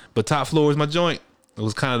 But Top Floor is my joint. It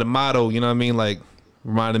was kind of the motto, you know what I mean? Like,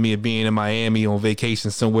 reminded me of being in Miami on vacation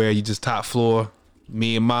somewhere. You just top floor,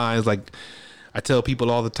 me and mine. It's like, I tell people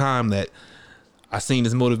all the time that I seen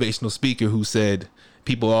this motivational speaker who said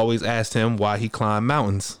people always asked him why he climbed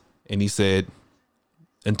mountains. And he said,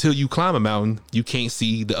 until you climb a mountain, you can't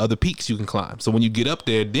see the other peaks you can climb. So when you get up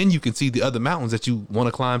there, then you can see the other mountains that you want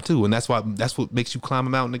to climb too. And that's what makes you climb a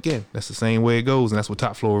mountain again. That's the same way it goes. And that's what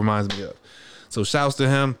Top Floor reminds me of. So shouts to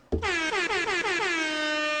him.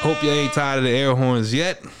 Hope you ain't tired of the air horns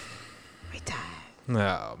yet. We tired.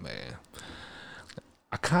 Oh, man.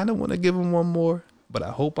 I kind of want to give him one more, but I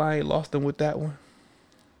hope I ain't lost him with that one.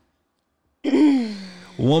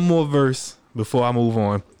 One more verse before I move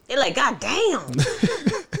on. They're like, God damn.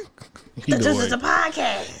 This is a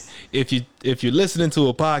podcast. If you're listening to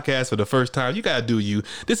a podcast for the first time, you gotta do you.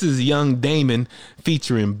 This is Young Damon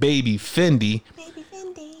featuring Baby Fendi. Baby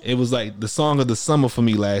Fendi. It was like the song of the summer for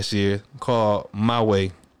me last year, called My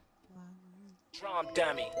Way. Drum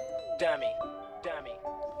dummy, dummy, dummy,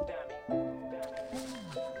 dummy.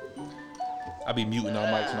 I be muting all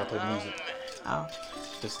mics when I play the music. Oh.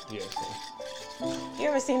 Just yeah. You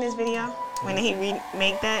ever seen this video when he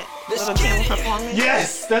remake that little Kim performance?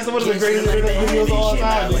 Yes, that's one of the greatest videos of all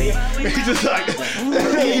time. He's just like,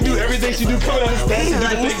 he do everything she do. Come on stage, do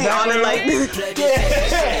the big background, like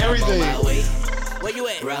yeah, everything. Where you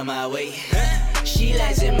at? Round my way. She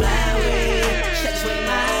likes it my way. Shots way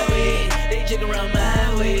my way. They jig around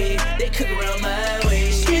my way. They cook around my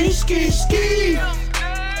way. Ski, ski, ski.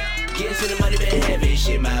 Get to the money, been heavy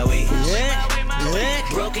shit my way.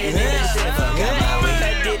 Broken niggas said fuck out my way.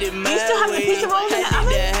 I did it my way. You still have the pizza rolls in the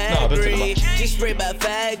oven? No, but just spray by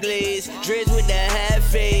 5 glaze. Dreads with that half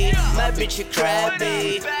fade. My bitch a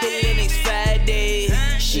crybabe. Hit Linux 5 days.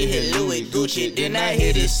 She hit Louis Gucci, then I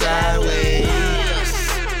hit it sideways.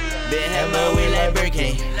 Been have my way like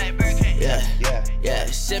Birkin. Yeah.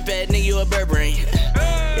 Sip at nigga, you a Burberry.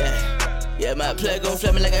 Yeah, my plug gon'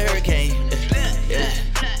 flood me like a hurricane.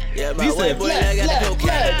 Yeah, my white boy, I got the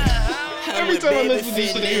cocaine. Every time I listen to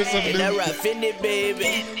this shit, I hear something new. I rock Fendi,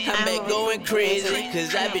 baby. I'm back going crazy,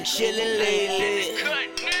 cause I've been chillin' lately.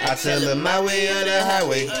 I tell her my way or the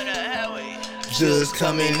highway. Just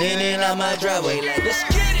coming in and out my driveway. Like, let's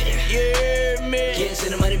get it. Yeah, man. Getting to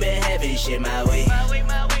the money, been having shit my way.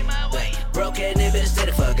 Broke ass nigga, stay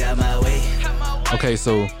the fuck out my way. Okay,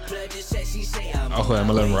 so. I'm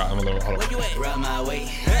gonna let him rock. Hold on. Where you at? Rock my way.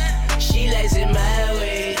 She likes it my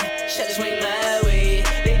way. Shot the swing my way.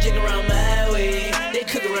 They jig around my way. They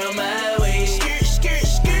cook around my way.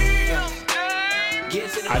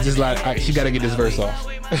 I just like, she gotta get this verse off.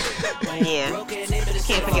 Yeah.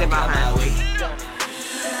 Can't forget about her.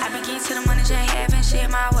 I been getting to the money, Jay, having shit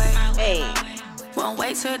my way. Hey. Won't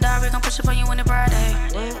wait till dark, we gon' push up on you in the broad day.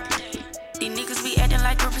 These niggas be acting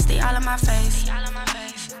like groupies, they all in my face.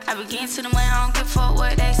 I I be getting to the money, I don't give a fuck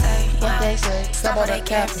what they say. What they say. Stop all that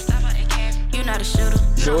capping. You not a shooter.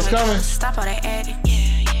 You know what's coming? Stop all that adding.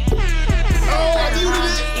 Oh, I muted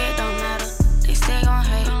it. It don't matter. They still gon'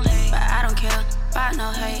 hate, but I don't care about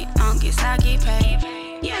no hate. I don't get side, get paid.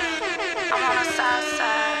 Yeah, I'm on the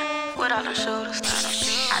side with all them shooters.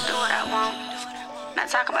 I do what I want.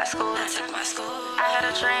 Not talking about school. I had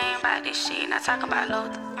a dream about this shit. Not talking about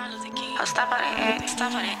Luther. Oh, stop all that act.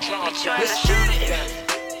 Stop all that bitch, you ain't a shooter.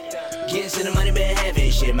 Getting to the money, been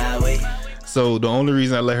having shit my way. So the only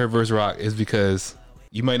reason I let her verse rock is because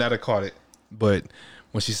you might not have caught it, but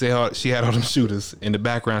when she said how she had all them shooters in the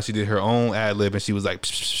background, she did her own ad lib and she was like,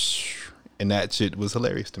 and that shit was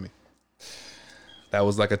hilarious to me. That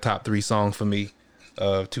was like a top 3 song for me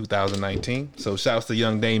of 2019. So shouts to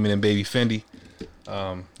Young Damon and Baby Fendi.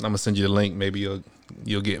 I'm gonna send you the link. Maybe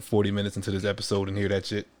you'll get 40 minutes into this episode and hear that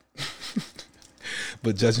shit.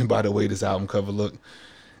 But judging by the way this album cover look,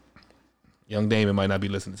 Young Damon might not be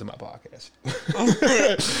listening to my podcast.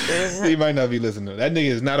 He might not be listening. That nigga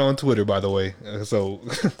is not on Twitter, by the way. So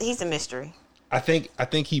He's a mystery. I think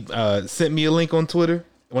he sent me a link on Twitter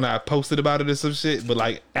when I posted about it or some shit. But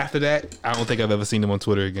like after that, I don't think I've ever seen him on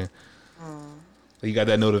Twitter again. He got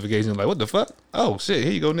that notification like, what the fuck? Oh shit,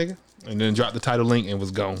 here you go, nigga. And then dropped the title link and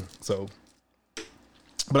was gone. So,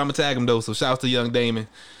 but I'm gonna tag him though. So shouts to Young Damon,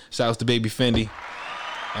 shouts to Baby Fendi.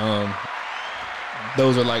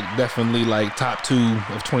 Those are like definitely like top 2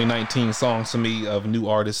 of 2019 songs to me of new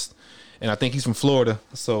artists. And I think he's from Florida.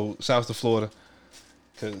 So shouts to Florida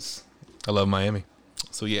because I love Miami.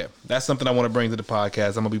 So yeah, that's something I want to bring to the podcast.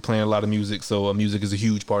 I'm going to be playing a lot of music. So music is a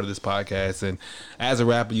huge part of this podcast. And as a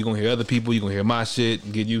rapper, you're going to hear other people. You're going to hear my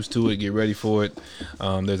shit. Get used to it. Get ready for it.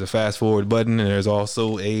 There's a fast forward button. And there's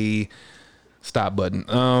also a stop button.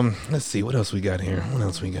 Let's see. What else we got here?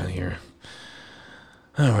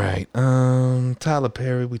 All right. Tyler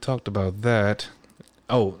Perry, we talked about that.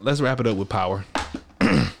 Oh, let's wrap it up with Power.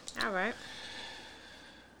 All right.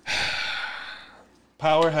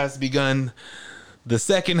 Power has begun the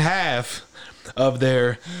second half of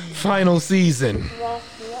their final season.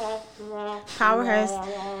 Power has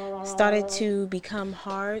started to become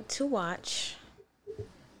hard to watch,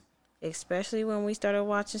 especially when we started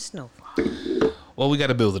watching Snowfall. Well, we got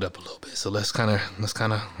to build it up a little bit, so let's kind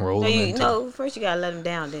of roll. First you gotta let them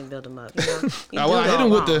down, then build them up. You know, I hit him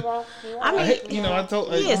with the. I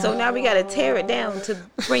told. Yeah, so now we gotta tear it down to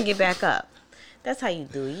bring it back up. That's how you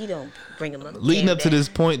do it. You don't bring them up. Leading up to this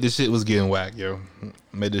point, the shit was getting whack, yo.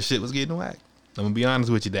 The shit was getting whack. I'm gonna be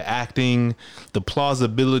honest with you. The acting, the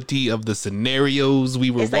plausibility of the scenarios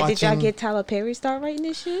we were watching. Did y'all get Tyler Perry to start writing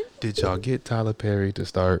this shit? Did y'all get Tyler Perry to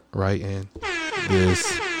start writing this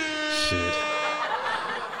shit?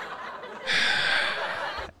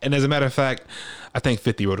 And as a matter of fact, I think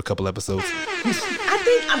 50 wrote a couple episodes. I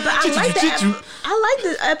like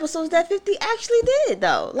the episodes that 50 actually did,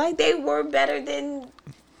 though. Like, they were better than...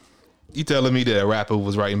 You telling me that a rapper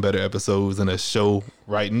was writing better episodes than a show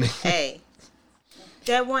writing? Hey,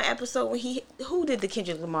 that one episode when who did the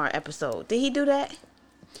Kendrick Lamar episode? Did he do that?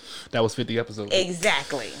 That was 50 episodes.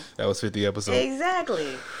 Exactly. That was 50 episodes.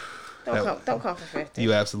 Exactly. Don't come for 50.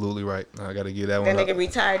 You absolutely right. I got to give that one That nigga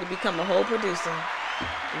retired to become a whole producer,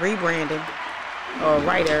 rebranding, or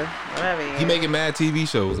writer, whatever. He making mad TV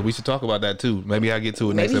shows, and we should talk about that too. Maybe I'll get to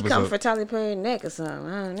it next episode. Maybe he come for Tyler Perry neck or something.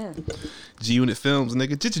 I don't know. G-Unit Films,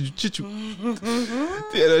 nigga.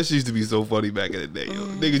 Yeah, that shit used to be so funny back in the day. Yo.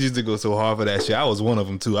 Niggas used to go so hard for that shit. I was one of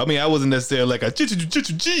them too. I mean, I wasn't necessarily like a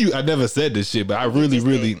G. I never said this shit, but I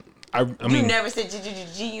really. I mean, you never said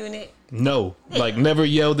G-Unit? No, like never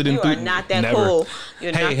yelled it in. You are not that cool.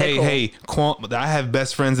 You're not that cool. Hey, Quan. I have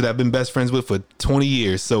best friends that I've been best friends with for 20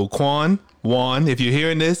 years. So Juan, if you're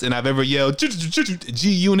hearing this, and I've ever yelled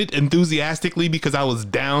G-Unit enthusiastically because I was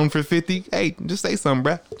down for 50, hey, just say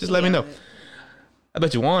something, bruh. Just let me know. I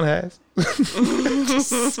bet you Juan has.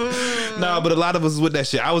 Nah, but a lot of us was with that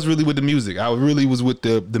shit. I was really with the music. I really was with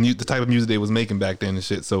the type of music they was making back then and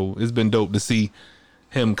shit. So it's been dope to see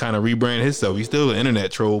him kind of rebrand himself. He's still an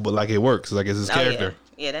internet troll, but like it works. Like it's his character.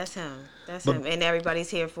 Yeah, that's him. That's him. And everybody's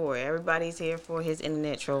here for it. Everybody's here for his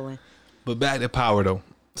internet trolling. But back to Power though.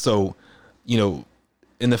 So, you know,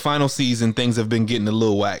 in the final season, things have been getting a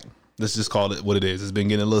little whack. Let's just call it what it is. It's been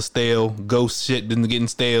getting a little stale. Ghost shit been getting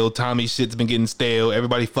stale. Tommy shit's been getting stale.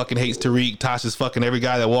 Everybody fucking hates Tariq. Tasha's fucking every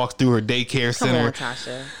guy that walks through her daycare center. Come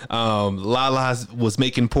on, Tasha. Lala was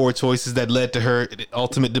making poor choices that led to her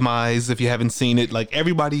ultimate demise. If you haven't seen it, like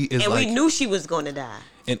everybody is, and we knew she was going to die.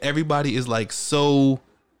 And everybody is like so.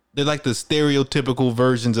 They're like the stereotypical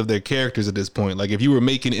versions of their characters at this point. Like if you were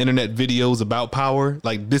making internet videos about Power,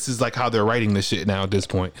 like this is like how they're writing the shit now at this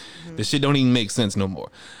point. The shit don't even make sense no more.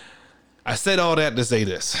 I said all that to say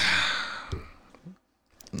this.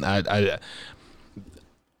 I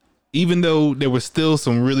even though there was still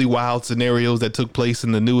some really wild scenarios that took place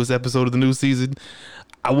in the newest episode of the new season,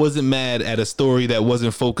 I wasn't mad at a story that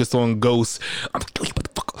wasn't focused on ghosts. I'm gonna kill you,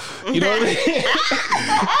 motherfucker. You know what I mean?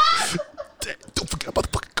 Don't forget about the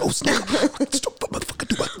fucking ghost,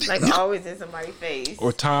 nigga. Like always in somebody's face.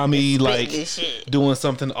 Or Tommy like doing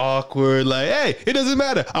something awkward, like, hey, it doesn't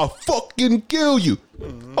matter. I'll fucking kill you.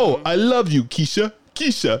 Mm-hmm. Oh, I love you, Keisha.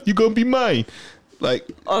 Keisha, you gonna be mine. Like,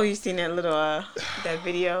 oh, you seen that little that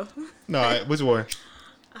video? No, which one?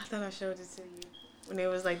 I thought I showed it to you when it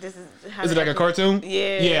was like, this is how. Is it like a cartoon?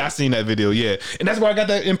 Yeah. Yeah, I seen that video. Yeah, and that's where I got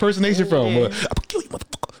that impersonation from. I'm gonna kill you,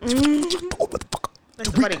 motherfucker. Like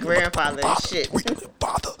somebody grandfather and shit.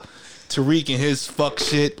 Tariq and his fuck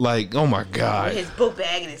shit. Like, oh my god. With his book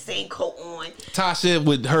bag and his same coat on. Tasha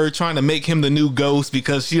with her trying to make him the new ghost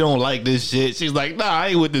because she don't like this shit. She's like, nah, I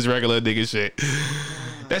ain't with this regular nigga shit.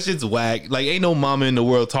 That shit's whack. Like, ain't no mama in the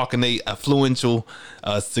world talking a affluential,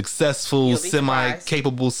 successful,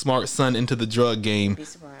 semi-capable, smart son into the drug game. Be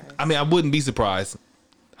surprised. I mean, I wouldn't be surprised.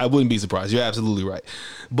 You're absolutely right.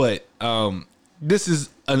 But this is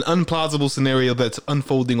an unplausible scenario that's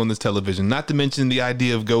unfolding on this television. Not to mention the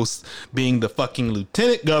idea of ghosts being the fucking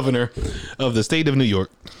lieutenant governor of the state of New York.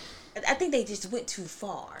 I think they just went too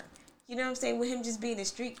far. You know what I'm saying? With him just being a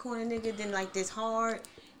street corner nigga, then like this hard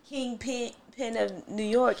kingpin of New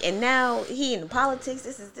York, and now he in politics.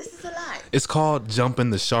 This is a lot. It's called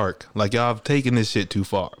jumping the shark. Like, y'all have taken this shit too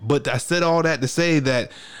far. But I said all that to say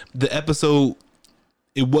that the episode,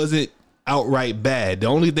 it wasn't outright bad. The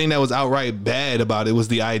only thing that was outright bad about it was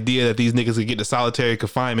the idea that these niggas could get to solitary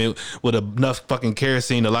confinement with enough fucking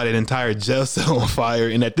kerosene to light an entire jail cell on fire,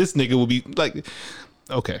 and that this nigga will be like,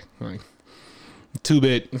 okay, like,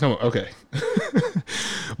 2-bit, come on, okay.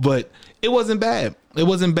 But it wasn't bad. It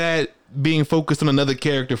wasn't bad being focused on another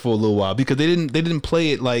character for a little while, because they didn't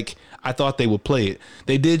play it like I thought they would play it.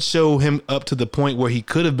 They did show him up to the point where he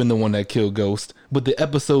could have been the one that killed Ghost, but the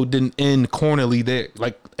episode didn't end cornily there,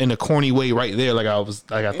 like in a corny way right there, like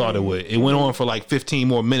I thought it would. It went on for like 15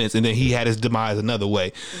 more minutes, and then he had his demise another way.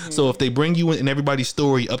 Mm-hmm. So if they bring you in everybody's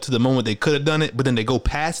story up to the moment they could have done it, but then they go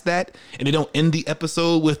past that and they don't end the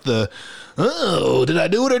episode with the, oh, did I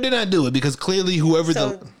do it or did I do it? Because clearly whoever's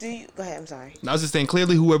go ahead, I'm sorry. I was just saying,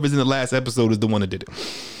 clearly whoever's in the last episode is the one that did it.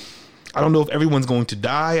 I don't know if everyone's going to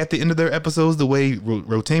die at the end of their episodes the way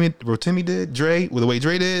Rotimi did, the way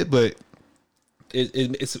Dre did, but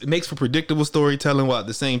it makes for predictable storytelling while at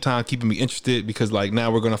the same time keeping me interested, because like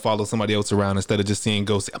now we're going to follow somebody else around instead of just seeing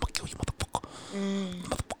Ghost say, I'm going to kill you,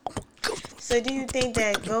 motherfucker. So do you think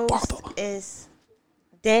that Ghost is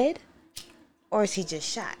dead, or is he just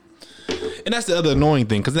shot? And that's the other annoying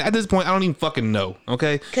thing, because at this point I don't even fucking know.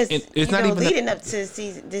 Okay, because it's not even leading up to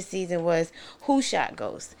this season was who shot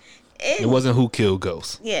Ghost. It wasn't who killed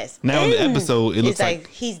Ghost. Yes. Now in the episode, it looks like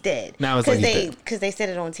he's dead. Now it's like he's dead because they said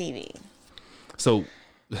it on TV. So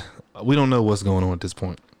we don't know what's going on at this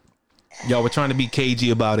point. Y'all were trying to be cagey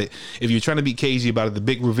about it. If you're trying to be cagey about it, the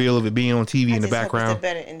big reveal of it being on TV in the background. Hope it's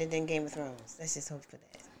better ending than Game of Thrones. Let's just hope for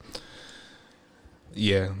that.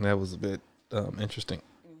 Yeah, that was a bit interesting.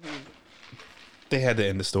 Mm-hmm. They had to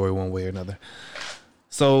end the story one way or another.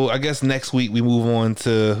 So I guess next week we move on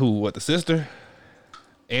to the sister?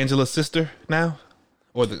 Angela's sister now?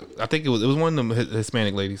 Or I think it was one of them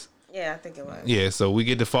Hispanic ladies. Yeah, I think it was. Yeah, so we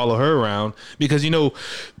get to follow her around because,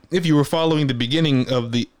 if you were following the beginning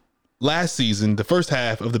of the last season, the first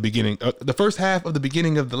half of the beginning of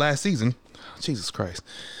the last season, Jesus Christ,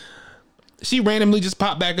 she randomly just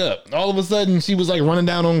popped back up. All of a sudden, she was like running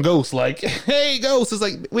down on Ghost, like, hey, Ghost. It's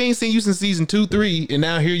like, we ain't seen you since season 2, 3, and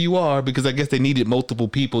now here you are, because I guess they needed multiple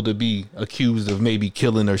people to be accused of maybe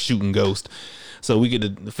killing or shooting Ghost. So we get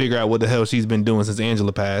to figure out what the hell she's been doing since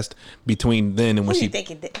Angela passed between then and when Who you think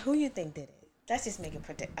did it? Let's just make it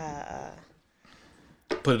put it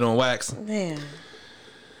on wax. Man.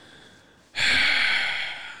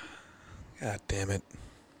 God damn it.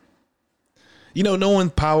 Knowing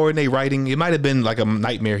power in their writing, it might have been like a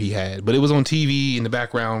nightmare he had, but it was on TV in the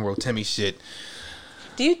background, Rotimi shit.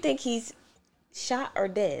 Do you think he's shot or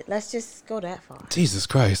dead? Let's just go that far. Jesus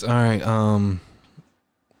Christ. All right. I'm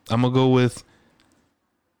going to go with...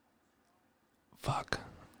 Fuck.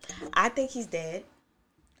 I think he's dead.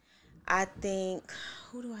 Who do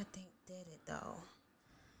I think did it though?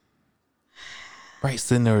 Right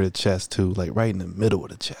center of the chest too, like right in the middle of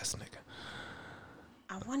the chest, nigga.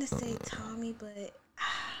 I want to say Tommy, but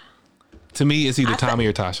to me, it's either Tommy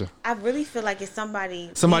or Tasha. I really feel like it's somebody.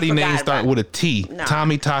 Somebody name start with a T. No.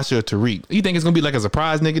 Tommy, Tasha, or Tariq. You think it's gonna be like a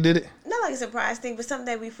surprise nigga did it? Not like like a surprise thing, but something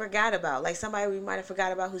that we forgot about. Like somebody we might have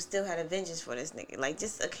forgot about who still had a vengeance for this nigga. Like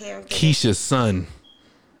just a character. Keisha's son.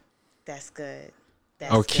 That's good.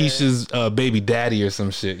 Or Keisha's baby daddy or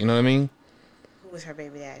some shit. You know what I mean? Who was her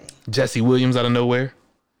baby daddy? Jesse Williams out of nowhere.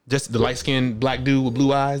 Just the light-skinned black dude with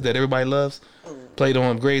blue eyes that everybody loves. Ooh. Played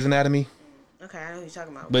on Grey's Anatomy. Okay, I know who you're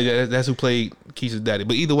talking about. But yeah, that's who played Keisha's daddy.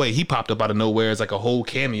 But either way, he popped up out of nowhere as like a whole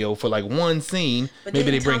cameo for like one scene. But maybe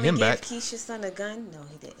they didn't bring Tommy him back. give Keisha's son a gun? No,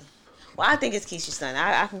 he didn't. Well, I think it's Keisha's son.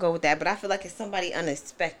 I can go with that, but I feel like it's somebody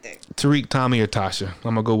unexpected. Tariq, Tommy, or Tasha.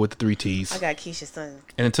 I'm gonna go with the 3 T's. I got Keisha's son.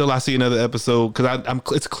 And until I see another episode, because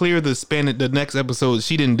it's clear the next episode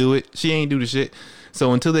she didn't do it. She ain't do the shit.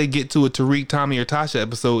 So until they get to a Tariq, Tommy, or Tasha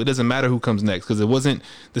episode, it doesn't matter who comes next because it wasn't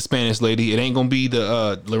the Spanish lady. It ain't gonna be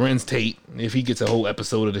the Lorenz Tate if he gets a whole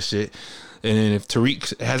episode of the shit. And then if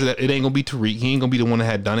Tariq has it, it ain't gonna be Tariq. He ain't gonna be the one that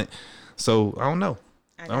had done it. So I don't know.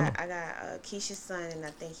 I got Keisha's son, and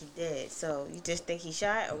I think he did. So you just think he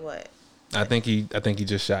shot or what? I think he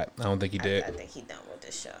just shot. I don't think he did. I think he done with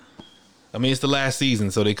this show. I mean, it's the last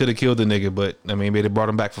season, so they could have killed the nigga, but I mean, maybe they brought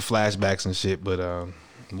him back for flashbacks and shit. But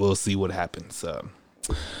we'll see what happens.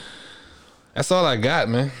 That's all I got,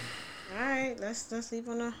 man. All right, let's leave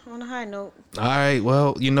on a high note. All right,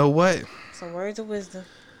 well, you know what? Some words of wisdom.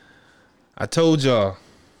 I told y'all,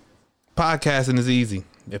 podcasting is easy.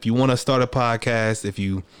 If you want to start a podcast, if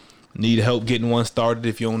you need help getting one started,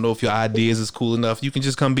 if you don't know if your ideas is cool enough, you can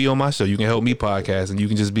just come be on my show. You can help me podcast, and you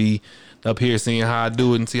can just be up here seeing how I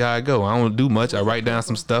do it and see how I go. I don't do much. I write down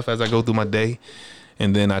some stuff as I go through my day,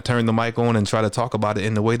 and then I turn the mic on and try to talk about it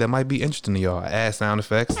in a way that might be interesting to y'all. I add sound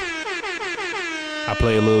effects. I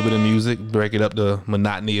play a little bit of music, break it up the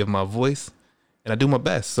monotony of my voice, and I do my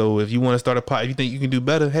best. So if you want to start a podcast, if you think you can do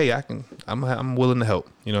better, hey, I'm willing to help.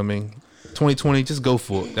 You know what I mean? 2020, just go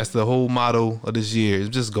for it. That's the whole motto of this year. Is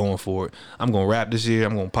just going for it. I'm gonna rap this year.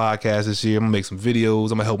 I'm gonna podcast this year. I'm gonna make some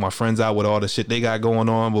videos. I'm gonna help my friends out with all the shit they got going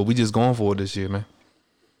on. But we just going for it this year, man.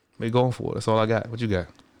 We going for it. That's all I got. What you got?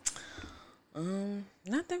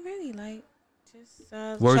 Nothing really. Like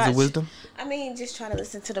just words of wisdom. I mean, just try to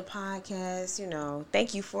listen to the podcast. You know,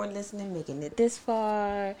 thank you for listening, making it this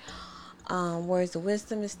far. Words of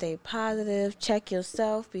wisdom is stay positive. Check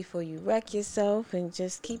yourself before you wreck yourself, and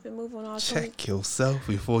just keep it moving on. Check yourself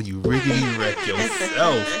before you riggedy wreck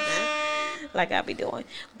yourself. Like I be doing,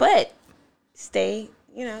 but stay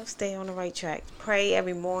on the right track. Pray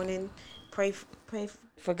every morning. Pray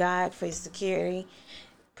for God, for security,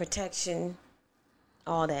 protection,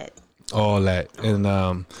 all that. And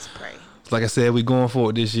Let's pray. Like I said, we going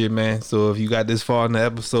for it this year, man. So if you got this far in the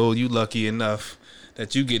episode, you lucky enough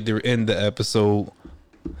that you get to end the episode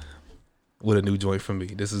with a new joint from me.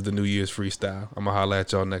 This is the New Year's freestyle. I'm gonna holler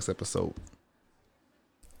at y'all next episode.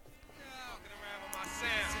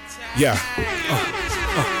 Yeah.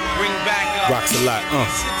 Rocks a lot.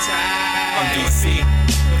 DC.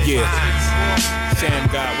 Yeah. Sham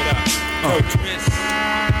God, what up?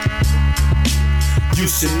 You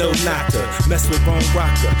should know not to mess with wrong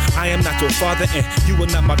rocker. I am not your father and you are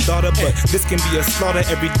not my daughter, but this can be a slaughter.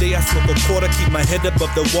 Every day I smoke a quarter, keep my head above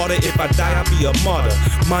the water. If I die, I'll be a martyr.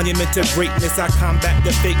 Monument to greatness, I combat the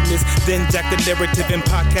fakeness, then jack the narrative and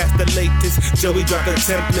podcast the latest. Joey drop the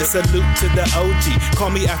template, salute to the OG. Call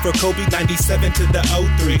me Afro Kobe, 97 to the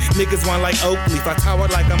 03. Niggas want like Oakley, if I tower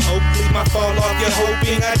like I'm Oakley, my fall off your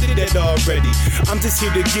hoping I did it already. I'm just here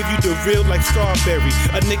to give you the real like strawberry.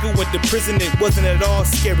 A nigga went to prison, it wasn't at all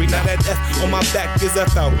scary. Now that F on my back is a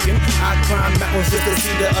falcon. I climb mountains just to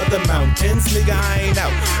see the other mountains. Nigga, I ain't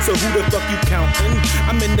out, so who the fuck you counting?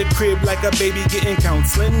 I'm in the crib like a baby getting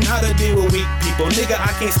counseling. How to deal with weak people. Nigga,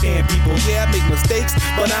 I can't stand people. Yeah, I make mistakes,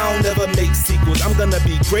 but I don't ever make sequels. I'm gonna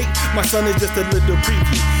be great. My son is just a little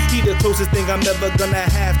preview. He the closest thing I'm never gonna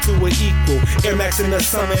have to an equal. Air Max in the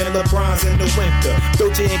summer and LeBron's in the winter.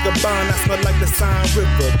 Dolce & Gabbana, I smell like the Sign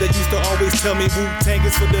River. They used to always tell me Wu-Tang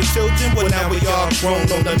is for the children. Well, now we all grown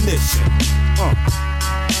on the mission.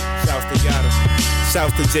 Shouts to Yada.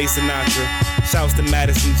 Shouts to Jay Sinatra. Shouts to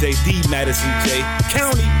Madison J. D. Madison J.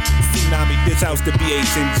 County. Tsunami. Shouts to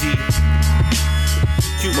BHNG.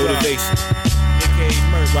 Cute motivation. AKA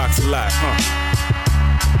Murder. Rocks a lot,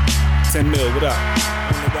 10 mil, what up?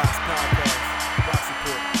 On the Rocks Podcast. Rocks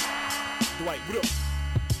Report. Dwight, what up?